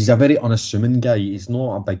dreams, because he's a very unassuming guy. He's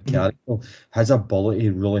not a big character. His ability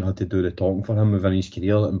really had to do the talking for him within his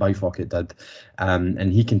career, and by fuck it did.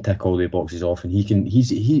 And he can tick all the boxes off, and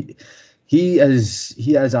He is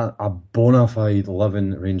a bona fide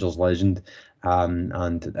living Rangers legend, and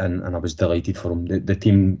I was delighted for him. The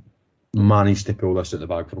team managed to pull this at the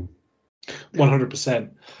bag for him.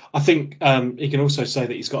 100%. I think he can also say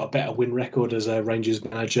that he's got a better win record as a Rangers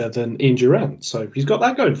manager than Ian Durrant, so he's got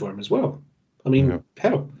that going for him as well. I mean,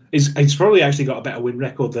 hell, he's probably actually got a better win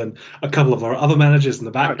record than a couple of our other managers in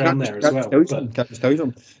the background there as well.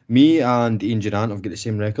 Me and Ian Durrant have got the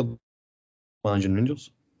same record managing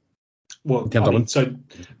Rangers. Well, so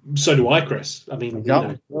do I, Chris. I mean,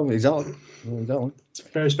 exactly. It's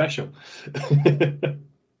very special.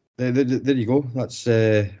 There you go. That's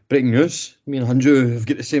breaking news. Me and Andrew have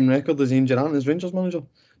got the same record as Ian Durrant as Rangers manager.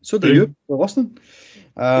 So do you. We're listening.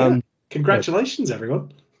 Congratulations,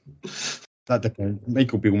 everyone. That depends.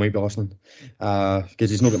 Michael Beale might be listening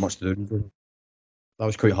because he's not got much to do. That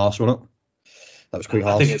was quite harsh, wasn't it? That was quite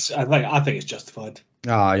harsh. I think it's justified.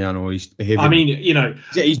 I know he's behaving. I mean,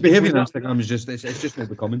 his behaviour on Instagram is just not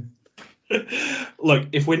becoming. Look,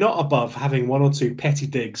 if we're not above having 1 or 2 petty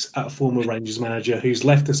digs at a former Rangers manager who's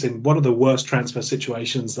left us in one of the worst transfer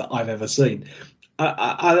situations that I've ever seen,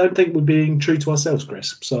 I don't think we're being true to ourselves,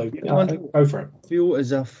 Chris. So go for it. I feel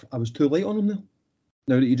as if I was too late on him now.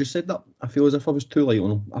 Now that you just said that, I feel as if I was too late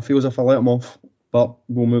on him. I feel as if I let him off. But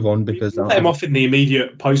we'll move on because let him off in the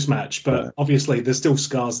immediate post-match, but obviously there's still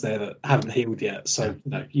scars there that haven't healed yet. So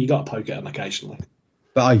you got to poke at him occasionally.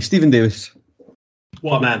 But Stephen Davis,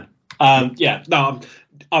 what a man! I'm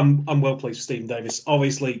well pleased with Stephen Davis.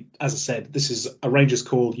 Obviously, as I said, this is a Rangers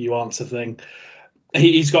call, you answer thing.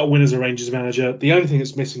 He's got to win as a Rangers manager. The only thing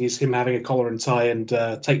that's missing is him having a collar and tie and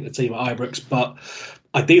take the team at Ibrox. But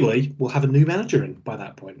ideally, we'll have a new manager in by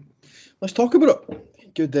that point. Let's talk about it.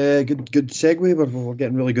 Good segue. We're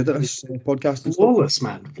getting really good at this podcast. Flawless,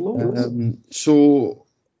 man. Flawless. So,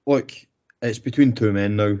 look, it's between 2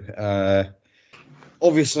 men now.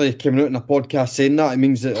 Obviously, coming out in a podcast saying that, it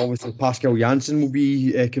means that obviously Pascal Janssen will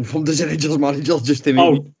be confirmed as a Rangers manager just to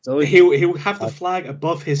make me silly. He'll have the flag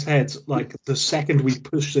above his head like the second we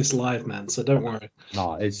push this live, man. So don't worry.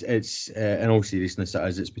 No, it's in all seriousness, it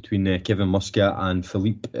is. It's between Kevin Muscat and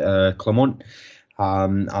Philippe Clement,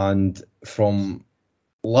 and from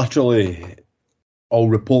literally all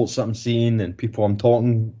reports that I'm seeing and people I'm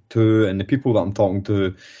talking to, and the people that I'm talking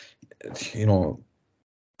to, you know,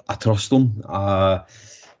 I trust them.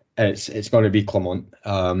 It's going to be Clement.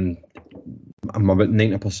 I'm about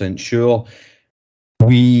 90% sure.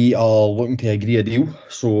 We are looking to agree a deal,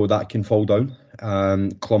 so that can fall down.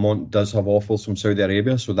 Clement does have offers from Saudi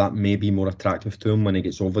Arabia, so that may be more attractive to him when he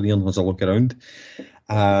gets over there and has a look around.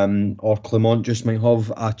 Or Clement just might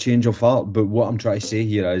have a change of heart. But what I'm trying to say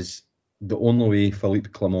here is the only way Philippe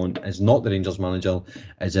Clement is not the Rangers manager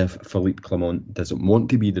is if Philippe Clement doesn't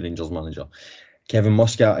want to be the Rangers manager. Kevin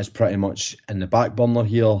Muscat is pretty much in the back burner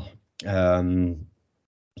here.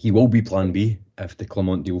 He will be plan B if the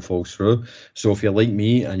Clement deal falls through. So if you're like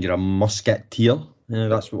me and you're a Musketeer,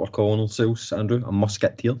 that's what we're calling ourselves, Andrew, a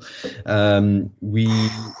Musketeer.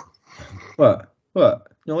 What?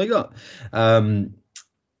 You like that?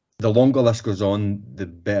 The longer this goes on, the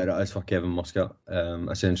better it is for Kevin Muscat,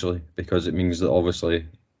 essentially, because it means that obviously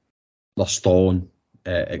they're stalling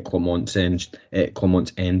at Clement's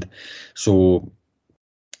end. So,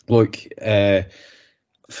 look,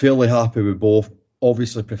 fairly happy with both.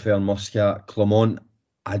 Obviously prefer Muscat. Clement,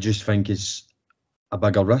 I just think is a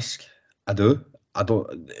bigger risk. I do. I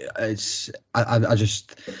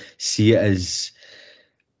just see it as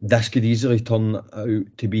this could easily turn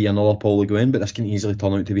out to be another Paul Le Guen, but this can easily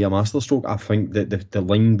turn out to be a masterstroke. I think that the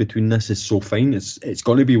line between this is so fine. It's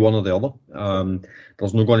going to be one or the other.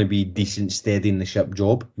 There's not going to be decent steady in the ship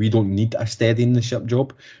job. We don't need a steady in the ship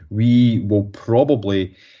job. We will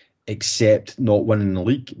probably accept not winning the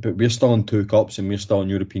league, but we're still in 2 cups and we're still in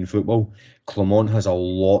European football. Clement has a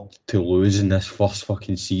lot to lose in this first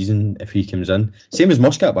fucking season if he comes in. Same as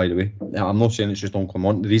Muscat, by the way. I'm not saying it's just on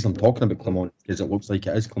Clement. The reason I'm talking about Clement is it looks like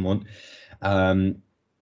it is Clement.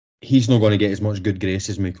 He's not going to get as much good grace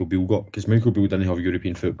as Michael Beale got, because Michael Beale didn't have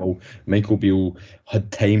European football. Michael Beale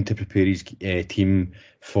had time to prepare his team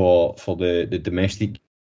for the domestic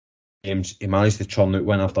games. He managed to churn out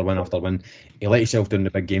win after win after win. He let himself down in the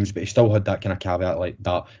big games, but he still had that kind of caveat like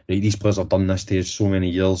that. Right, these players have done this to us so many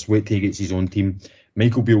years. Wait till he gets his own team.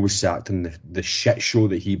 Michael Beale was sacked in the shit show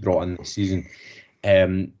that he brought in this season.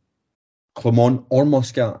 Clement or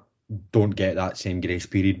Muscat don't get that same grace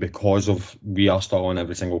period because of we are still on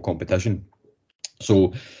every single competition.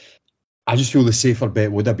 So I just feel the safer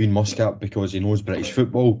bet would have been Muscat because he knows British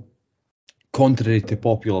football. Contrary to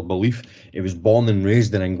popular belief, he was born and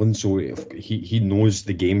raised in England, so he knows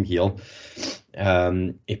the game here.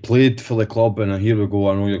 He played for the club, and here we go.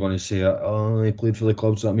 I know you're going to say, he played for the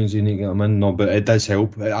club, so that means you need to get him in. No, but it does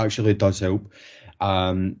help. It actually does help.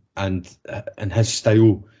 And his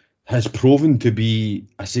style has proven to be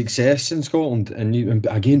a success in Scotland. And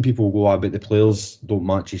again, people go, but the players don't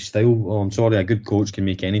match his style. Oh, I'm sorry, a good coach can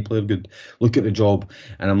make any player good. Look at the job.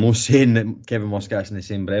 And I'm not saying that Kevin Muscat's in the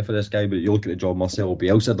same breath for this guy, but you look at the job Marcelo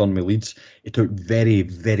Bielsa done with Leeds. He took very,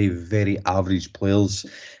 very, very average players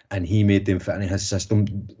and he made them fit into his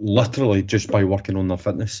system literally just by working on their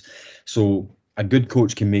fitness. So a good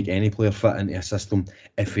coach can make any player fit into a system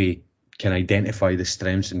if he can identify the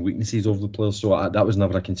strengths and weaknesses of the players. So that was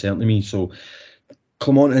never a concern to me. So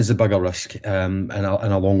Clement is a bigger risk in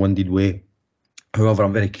a long-winded way. However,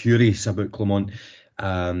 I'm very curious about Clement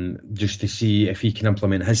just to see if he can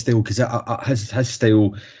implement his style, because his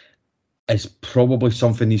style is probably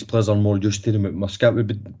something these players are more used to than what Muscat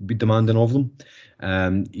would be demanding of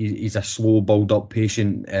them. He's a slow, build-up,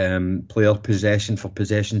 patient player, possession for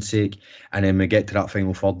possession's sake, and then we get to that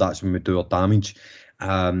final third, that's when we do our damage.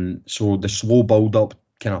 So the slow build-up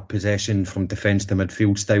kind of possession from defence to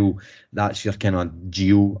midfield style, that's your kind of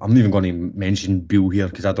Gio. I'm not even going to mention Beale here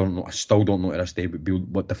because I still don't know to this day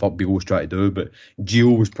what the fuck Beale was trying to do, but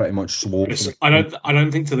Gio was pretty much slow. I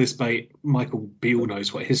don't think to this day Michael Beale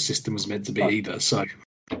knows what his system was meant to be either. So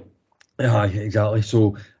yeah, exactly.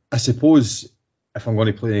 So I suppose if I'm going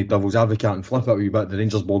to play devil's advocate and flip it a wee bit, the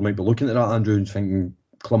Rangers board might be looking at that, Andrew, and thinking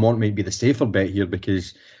Clement might be the safer bet here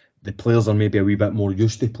because the players are maybe a wee bit more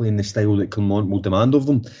used to playing the style that Clement will demand of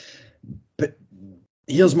them. But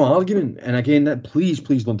here's my argument, and again, please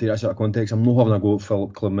don't take this out of context. I'm not having a go at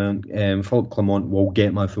Philippe Clement. Philippe Clement will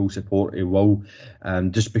get my full support. He will.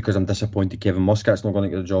 Just because I'm disappointed Kevin Muscat's not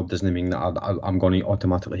going to get the job doesn't mean that I'm going to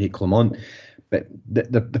automatically hate Clement. But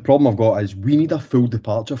the problem I've got is we need a full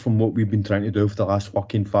departure from what we've been trying to do for the last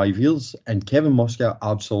fucking 5 years. And Kevin Muscat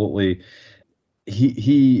absolutely,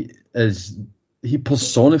 he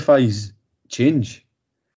personifies change.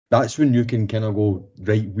 That's when you can kind of go,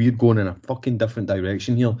 right, we're going in a fucking different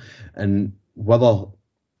direction here. And whether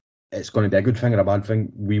it's going to be a good thing or a bad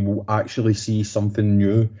thing, we will actually see something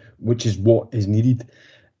new, which is what is needed.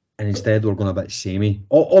 And instead we're going a bit samey,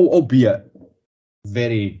 albeit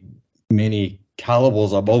very many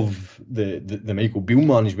calibers above the Michael Beale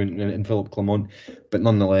management and Philip Clement, but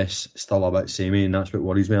nonetheless still a bit samey, and that's what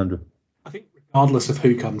worries me, Andrew. I think regardless of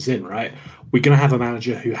who comes in, right, we're going to have a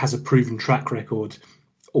manager who has a proven track record,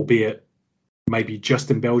 albeit maybe just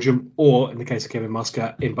in Belgium or, in the case of Kevin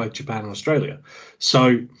Muscat, in both Japan and Australia.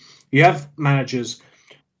 So you have managers,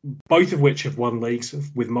 both of which have won leagues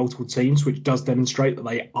with multiple teams, which does demonstrate that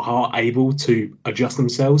they are able to adjust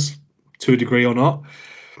themselves to a degree or not.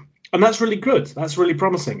 And that's really good. That's really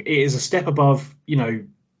promising. It is a step above,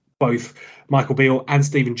 both Michael Beale and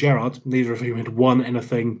Steven Gerrard, neither of whom had won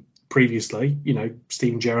anything previously.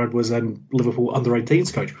 Steven Gerrard was a Liverpool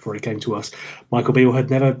under-18s coach before he came to us. Michael Beale had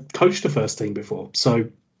never coached a first team before. So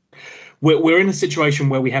we're in a situation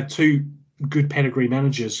where we have two good pedigree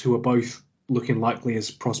managers who are both looking likely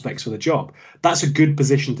as prospects for the job. That's a good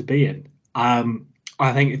position to be in.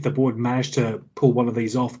 I think if the board managed to pull one of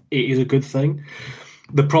these off, it is a good thing.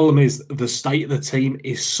 The problem is the state of the team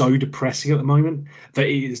is so depressing at the moment that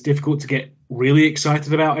it is difficult to get really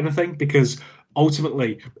excited about anything, because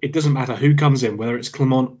ultimately it doesn't matter who comes in, whether it's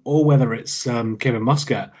Clement or whether it's Kevin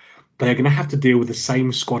Muscat, they're going to have to deal with the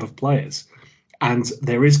same squad of players. And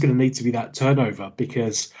there is going to need to be that turnover,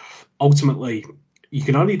 because ultimately you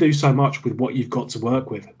can only do so much with what you've got to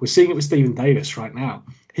work with. We're seeing it with Stephen Davis right now.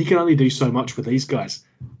 He can only do so much with these guys.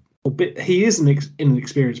 He is an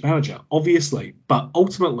inexperienced manager, obviously, but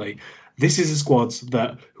ultimately, this is a squad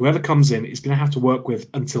that whoever comes in is going to have to work with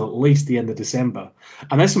until at least the end of December.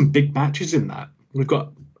 And there's some big matches in that. We've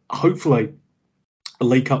got, hopefully, a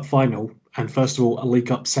League Cup final, and first of all, a League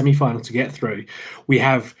Cup semi-final to get through. We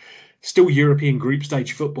have still European group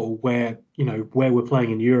stage football where we're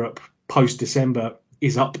playing in Europe post-December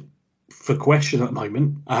is up for question at the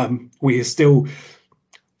moment. We are still,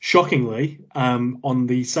 shockingly, on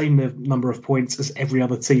the same number of points as every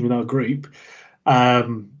other team in our group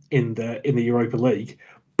in the Europa League,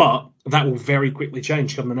 but that will very quickly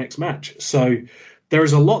change come the next match. So there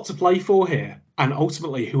is a lot to play for here, and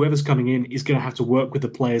ultimately whoever's coming in is going to have to work with the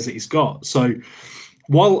players that he's got. So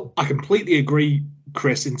while I completely agree,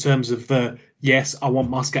 Chris, in terms of yes, I want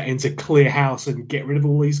Muscat in to clear house and get rid of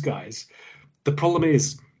all these guys, the problem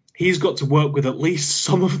is he's got to work with at least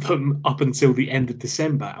some of them up until the end of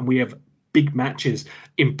December. And we have big matches,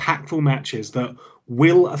 impactful matches that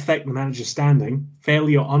will affect the manager's standing,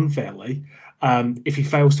 fairly or unfairly, if he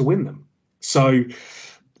fails to win them. So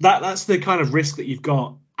that's the kind of risk that you've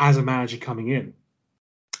got as a manager coming in.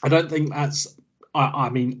 I don't think that's...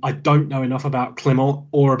 I don't know enough about Clement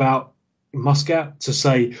or about Muscat to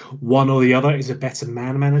say one or the other is a better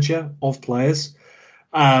manager of players.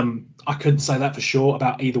 I couldn't say that for sure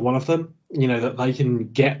about either one of them, that they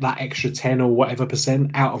can get that extra 10 or whatever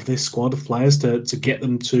 % out of this squad of players to get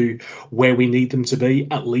them to where we need them to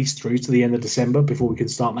be, at least through to the end of December before we can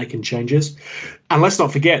start making changes. And let's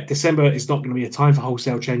not forget, December is not going to be a time for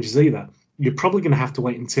wholesale changes either. You're probably going to have to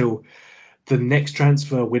wait until the next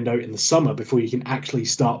transfer window in the summer before you can actually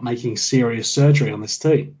start making serious surgery on this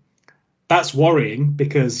team. That's worrying,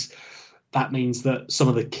 because that means that some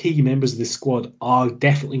of the key members of this squad are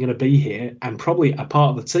definitely going to be here and probably a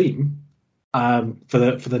part of the team for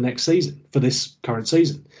the next season, for this current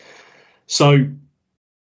season. So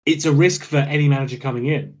it's a risk for any manager coming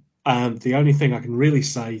in. The only thing I can really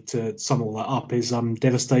say to sum all that up is I'm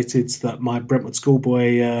devastated that my Brentwood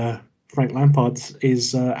schoolboy Frank Lampard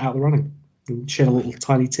is out of the running, and shed a little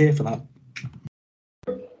tiny tear for that.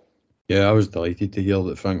 Yeah, I was delighted to hear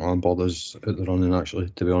that Frank Lampard is out the running, actually,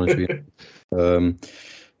 to be honest with you.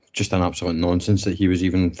 Just an absolute nonsense that he was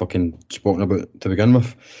even fucking spoken about to begin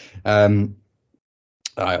with. It's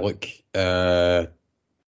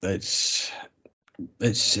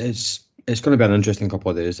going to be an interesting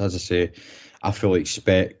couple of days. As I say, I fully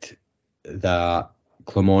expect that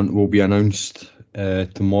Clement will be announced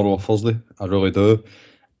tomorrow or Thursday. I really do.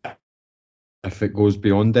 If it goes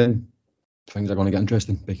beyond then, things are going to get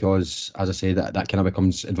interesting, because, as I say, that kind of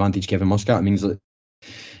becomes advantage Kevin Muscat. It means that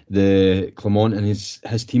the Clement and his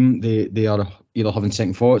team, they are either having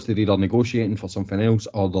second thoughts, they're either negotiating for something else,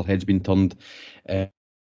 or their head's been turned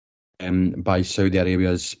by Saudi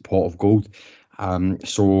Arabia's pot of gold.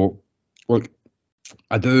 So, look,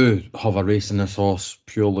 I do have a race in this horse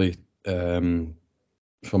purely for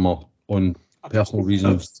my own personal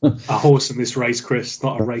reasons. A horse in this race, Chris,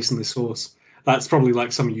 not a race in this horse. That's probably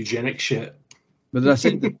like some eugenic shit. What did I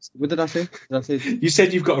say? What did I say? You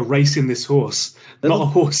said you've got a race in this horse, not a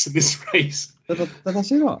horse in this race. Did I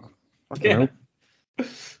say that? Yeah.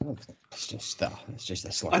 It's just a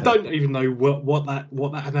slap. I don't even know what that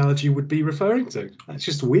analogy would be referring to. That's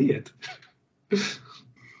just weird.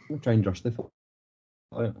 I'm trying to justify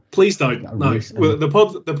Please don't. No, well,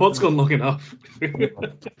 the pod's gone long enough.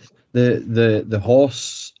 the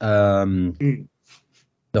horse, the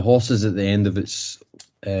horse is at the end of its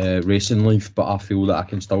racing life, but I feel that I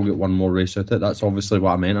can still get one more race out of it. That's obviously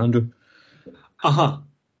what I meant, Andrew.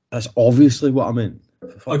 That's obviously what I meant.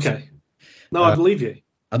 Okay. No, I believe you.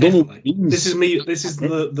 I don't know what it means. This is me. This is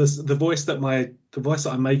the voice that the voice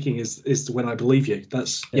that I'm making is when I believe you.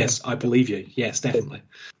 Yes, I believe you. Yes, definitely.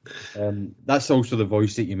 That's also the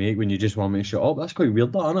voice that you make when you just want me to shut up. That's quite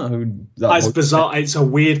weird, isn't it? That's bizarre. It's a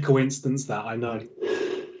weird coincidence that I know.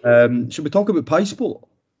 Should we talk about Pie Sport?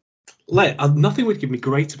 Nothing would give me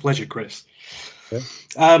greater pleasure, Chris.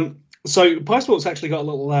 Okay. So Pie Sports actually got a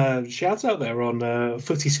little shout out there on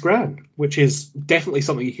Footy Scran, which is definitely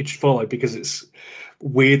something you should follow because it's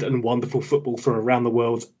weird and wonderful football from around the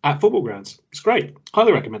world at football grounds. It's great.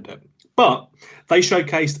 Highly recommend it. But they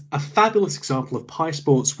showcased a fabulous example of Pie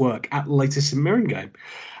Sports' work at the latest St Mirren game.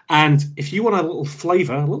 And if you want a little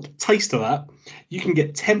flavour, a little taste of that, you can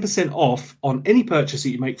get 10% off on any purchase that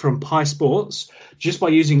you make from Pie Sports just by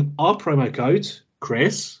using our promo code,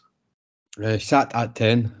 Chris. Sat at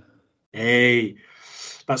 10. Hey,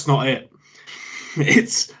 that's not it.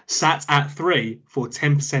 It's sat at 3 for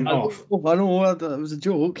 10% off. I know, that was a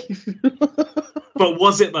joke. But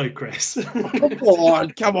was it though, Chris?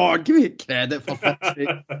 Come on, give me credit for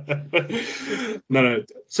that. No.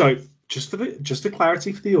 So just for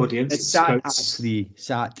clarity for the audience, it's sat at free.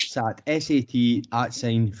 Sat SAT at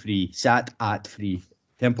sign free. Sat at free.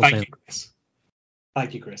 10%.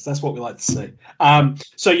 Thank you, Chris. That's what we like to see.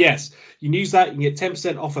 So yes, you can use that. You can get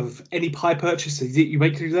 10% off of any pie purchase that you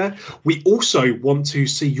make through there. We also want to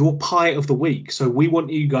see your pie of the week. So we want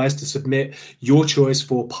you guys to submit your choice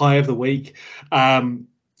for pie of the week.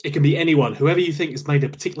 It can be anyone, whoever you think has made a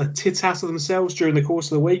particular tit out of themselves during the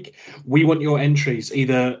course of the week. We want your entries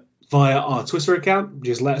either via our Twitter account,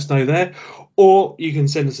 just let us know there, or you can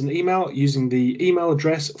send us an email using the email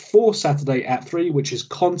address for Saturday at 3, which is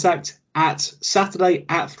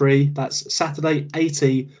contact@Saturday@3. That's Saturday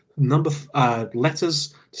 80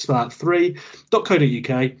 letters to spell out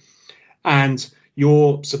 3.co.uk, and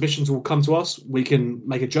your submissions will come to us. We can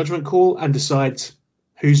make a judgment call and decide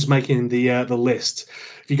who's making the list.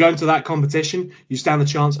 If you go into that competition, you stand the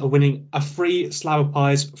chance of winning a free slab of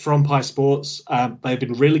pies from Pie Sports. They've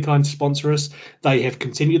been really kind to sponsor us. They have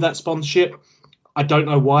continued that sponsorship. I don't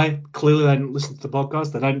know why. Clearly, they didn't listen to the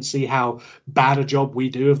podcast. They don't see how bad a job we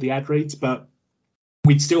do of the ad reads, but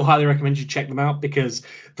we'd still highly recommend you check them out because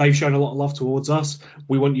they've shown a lot of love towards us.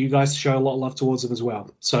 We want you guys to show a lot of love towards them as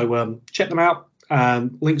well. So check them out.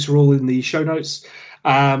 Links are all in the show notes.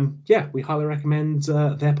 We highly recommend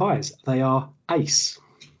their pies. They are ace.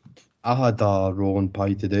 I had a rolling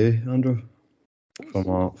pie today, Andrew,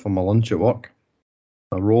 for my lunch at work.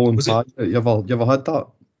 A rolling pie. You ever had that?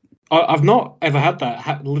 I've not ever had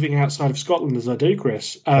that, living outside of Scotland as I do,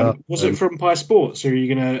 Chris. Was it from Pie Sports, or are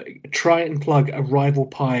you going to try and plug a rival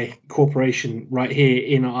pie corporation right here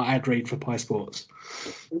in our ad read for Pie Sports?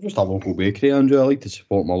 Just a local bakery, Andrew. I like to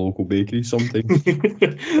support my local bakery sometimes.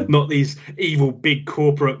 Not these evil big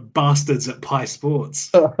corporate bastards at Pie Sports.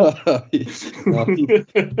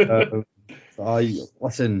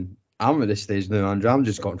 Listen, I'm at this stage now, Andrew. I'm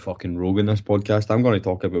just going fucking rogue in this podcast. I'm going to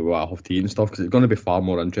talk about what I have to eat and stuff because it's going to be far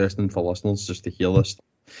more interesting for listeners just to hear this.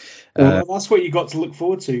 Well, that's what you got to look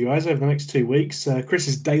forward to, guys, over the next 2 weeks.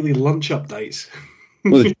 Chris's daily lunch updates.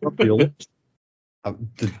 Did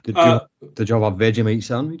you have a Vegemite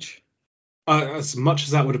sandwich? As much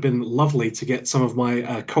as that would have been lovely to get some of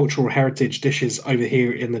my cultural heritage dishes over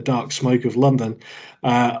here in the dark smoke of London,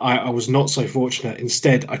 I was not so fortunate.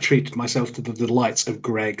 Instead, I treated myself to the delights of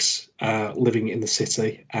Greggs living in the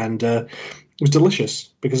city, and it was delicious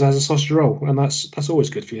because it has a sausage roll, and that's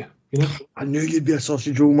always good for you, you know. I knew you'd be a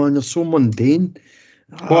sausage roll man. You're so mundane.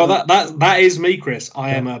 Well, that is me, Chris.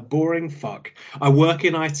 I am a boring fuck. I work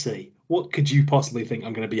in IT. What could you possibly think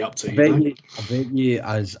I'm going to be up to? I bet you,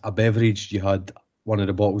 as a beverage, you had one of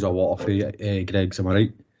the bottles of water for Greggs, am I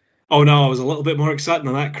right? Oh, no, I was a little bit more excited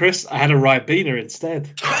than that, Chris. I had a Ribena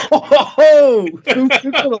instead. Was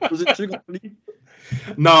it sugar-free?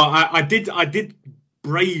 No, I did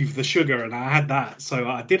brave the sugar, and I had that. So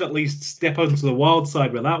I did at least step onto the wild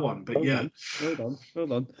side with that one. But well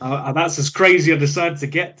done. That's as crazy as I decided to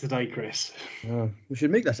get today, Chris. We should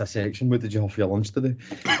make this a section. What did you have for your lunch today?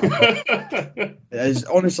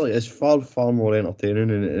 It's far more entertaining,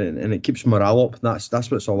 and it keeps morale up. That's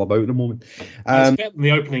what it's all about at the moment. It's better than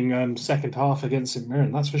the opening second half against St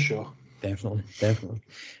Mirren, that's for sure. Definitely.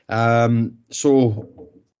 So,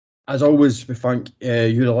 as always, we thank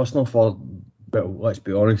you, the listener, for, well, let's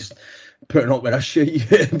be honest, putting up with this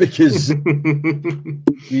shit because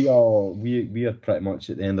we are pretty much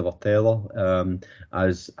at the end of our tether,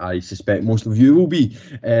 as I suspect most of you will be.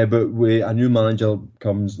 But with a new manager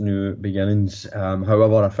comes new beginnings.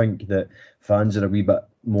 However, I think that fans are a wee bit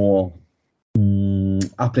more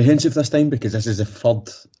apprehensive this time because this is the third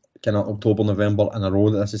kind of October, November in a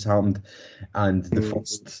row that this has happened, and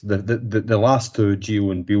the last two,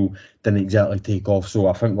 Gio and Bill, didn't exactly take off. So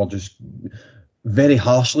I think we're just very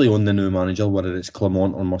harshly on the new manager, whether it's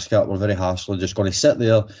Clement or Muscat. We're very harshly just going to sit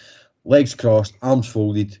there, legs crossed, arms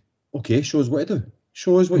folded. Okay, show us what to do.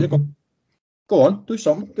 Show us what you're going. Go on, do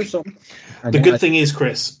something. And the good thing is,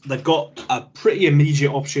 Chris, they've got a pretty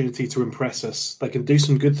immediate opportunity to impress us. They can do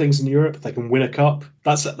some good things in Europe. They can win a cup.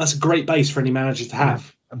 That's a great base for any manager to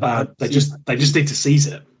have. They just need to seize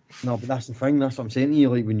it. No, but that's the thing. That's what I'm saying to you.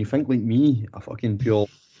 Like when you think like me, a fucking pure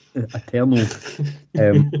eternal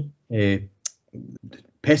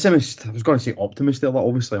pessimist. I was going to say optimist there, but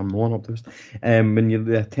obviously I'm not an optimist. When you're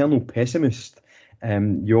the eternal pessimist,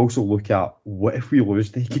 you also look at what if we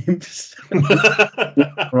lose the games?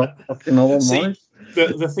 See,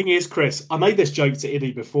 the thing is, Chris, I made this joke to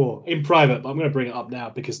Iddy before in private, but I'm going to bring it up now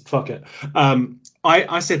because fuck it.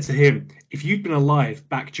 I said to him, if you'd been alive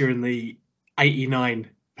back during the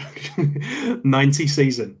 89-90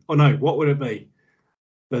 season, or no, what would it be?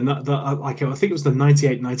 I think it was the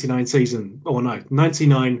 98-99 season, or no,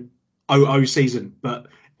 99-00 season, but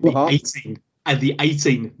the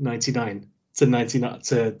 18-99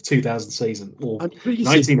 to 2000 season or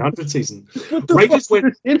 1900 season. Rangers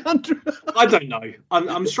went. I don't know.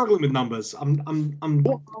 I'm struggling with numbers. What happened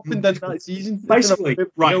in that season? Basically,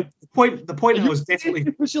 right. The point I was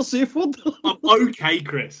definitely. What's your safe word? I'm okay,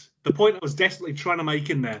 Chris. The point I was definitely trying to make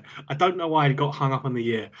in there. I don't know why I got hung up on the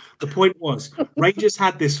year. The point was Rangers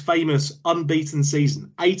had this famous unbeaten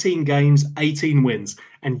season, 18 games, 18 wins,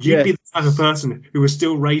 and you'd be the type of person who was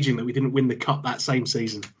still raging that we didn't win the cup that same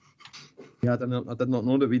season. Yeah, I did not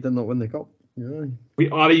know that we did not win the cup. Yeah.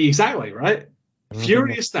 Exactly, right?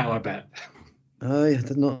 Furious now, I bet. I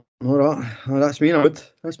did not know that. Oh, that's me, I would.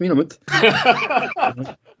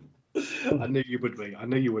 I knew you would be.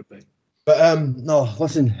 But no,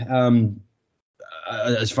 listen.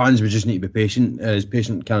 As fans, we just need to be patient, as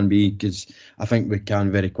patient can be, because I think we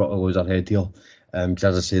can very quickly lose our head here. Because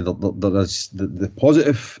as I say, there's the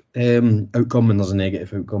positive outcome and there's a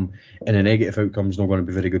negative outcome, and the negative outcome is not going to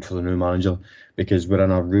be very good for the new manager because we're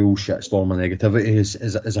in a real shitstorm of negativity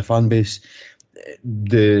as a fan base.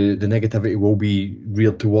 The negativity will be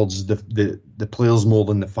reared towards the players more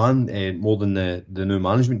than the fan, more than the new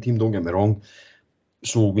management team. Don't get me wrong.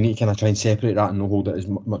 So we need to kind of try and separate that and not hold it as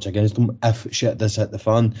much against them if shit does hit the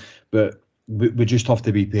fan. But we just have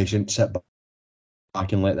to be patient, sit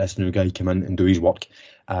back and let this new guy come in and do his work.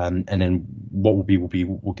 And then what will be,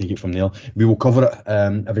 we'll take it from there. We will cover it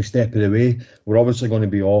every step of the way. We're obviously going to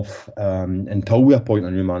be off until we appoint a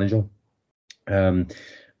new manager.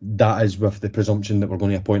 That is with the presumption that we're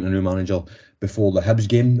going to appoint a new manager before the Hibs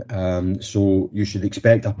game. So you should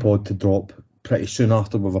expect a pod to drop pretty soon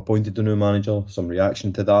after we've appointed the new manager, some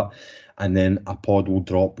reaction to that, and then a pod will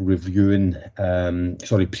drop previewing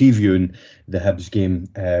the Hibs game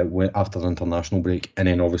after the international break, and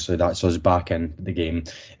then obviously that's us back in the game.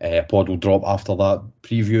 A pod will drop after that,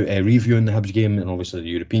 reviewing the Hibs game, and obviously the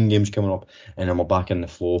European games coming up, and then we're back in the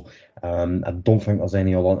flow. I don't think there's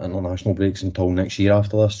any other international breaks until next year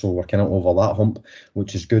after this, so we're kind of over that hump,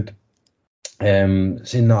 which is good.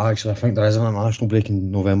 Saying that, actually, I think there is an international break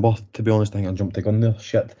in November, to be honest. I think I jumped the gun there.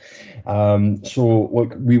 Shit. So,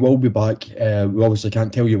 look, we will be back. We obviously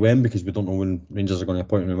can't tell you when because we don't know when Rangers are going to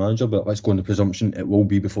appoint a new manager, but let's go on the presumption it will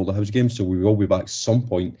be before the Hibs game, so we will be back some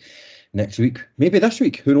point next week, maybe this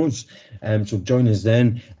week, who knows. So join us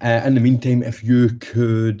then. In the meantime, if you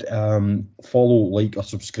could follow, like, or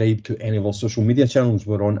subscribe to any of our social media channels.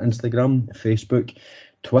 We're on Instagram, Facebook,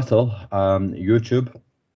 Twitter, YouTube.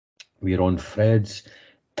 We're on Threads,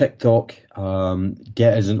 TikTok.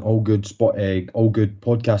 Get us in all good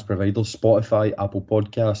podcast providers: Spotify, Apple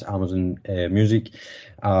Podcasts, Amazon Music.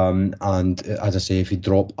 And as I say, if you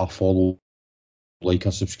drop a follow, like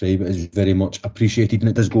or subscribe, it is very much appreciated, and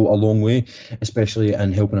it does go a long way, especially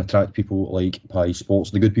in helping attract people like Pie Sports,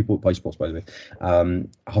 the good people at Pie Sports, by the way. I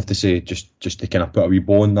have to say, just to kind of put a wee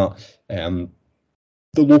bow on that,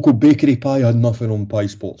 the local bakery pie had nothing on Pie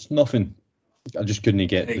Sports, nothing. I just couldn't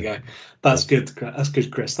get. There you go. That's good. That's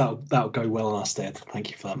good, Chris. That'll go well on our stead.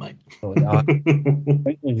 Thank you for that, mate.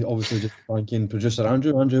 Obviously, just thanking producer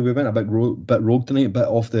Andrew. We went a bit rogue tonight, a bit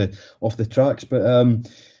off the tracks, but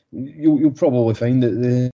you'll probably find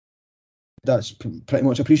that that's pretty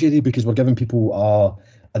much appreciated because we're giving people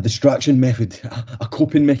a distraction method, a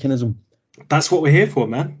coping mechanism. That's what we're here for,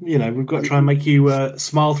 man. You know, we've got to try and make you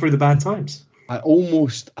smile through the bad times. I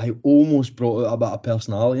almost brought out a bit of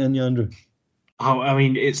personality in you, Andrew. Oh, I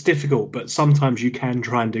mean, it's difficult, but sometimes you can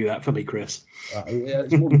try and do that for me, Chris. Yeah,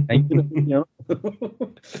 it's more thinking of it, you know.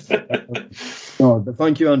 No, but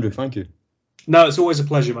thank you, Andrew. Thank you. No, it's always a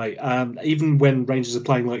pleasure, mate. Even when Rangers are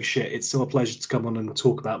playing like shit, it's still a pleasure to come on and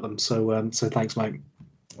talk about them. So thanks, mate.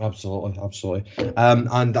 Absolutely.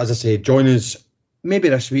 And as I say, join us maybe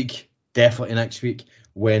this week, definitely next week,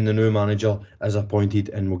 when the new manager is appointed,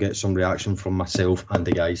 and we'll get some reaction from myself and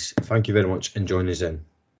the guys. Thank you very much, and join us in.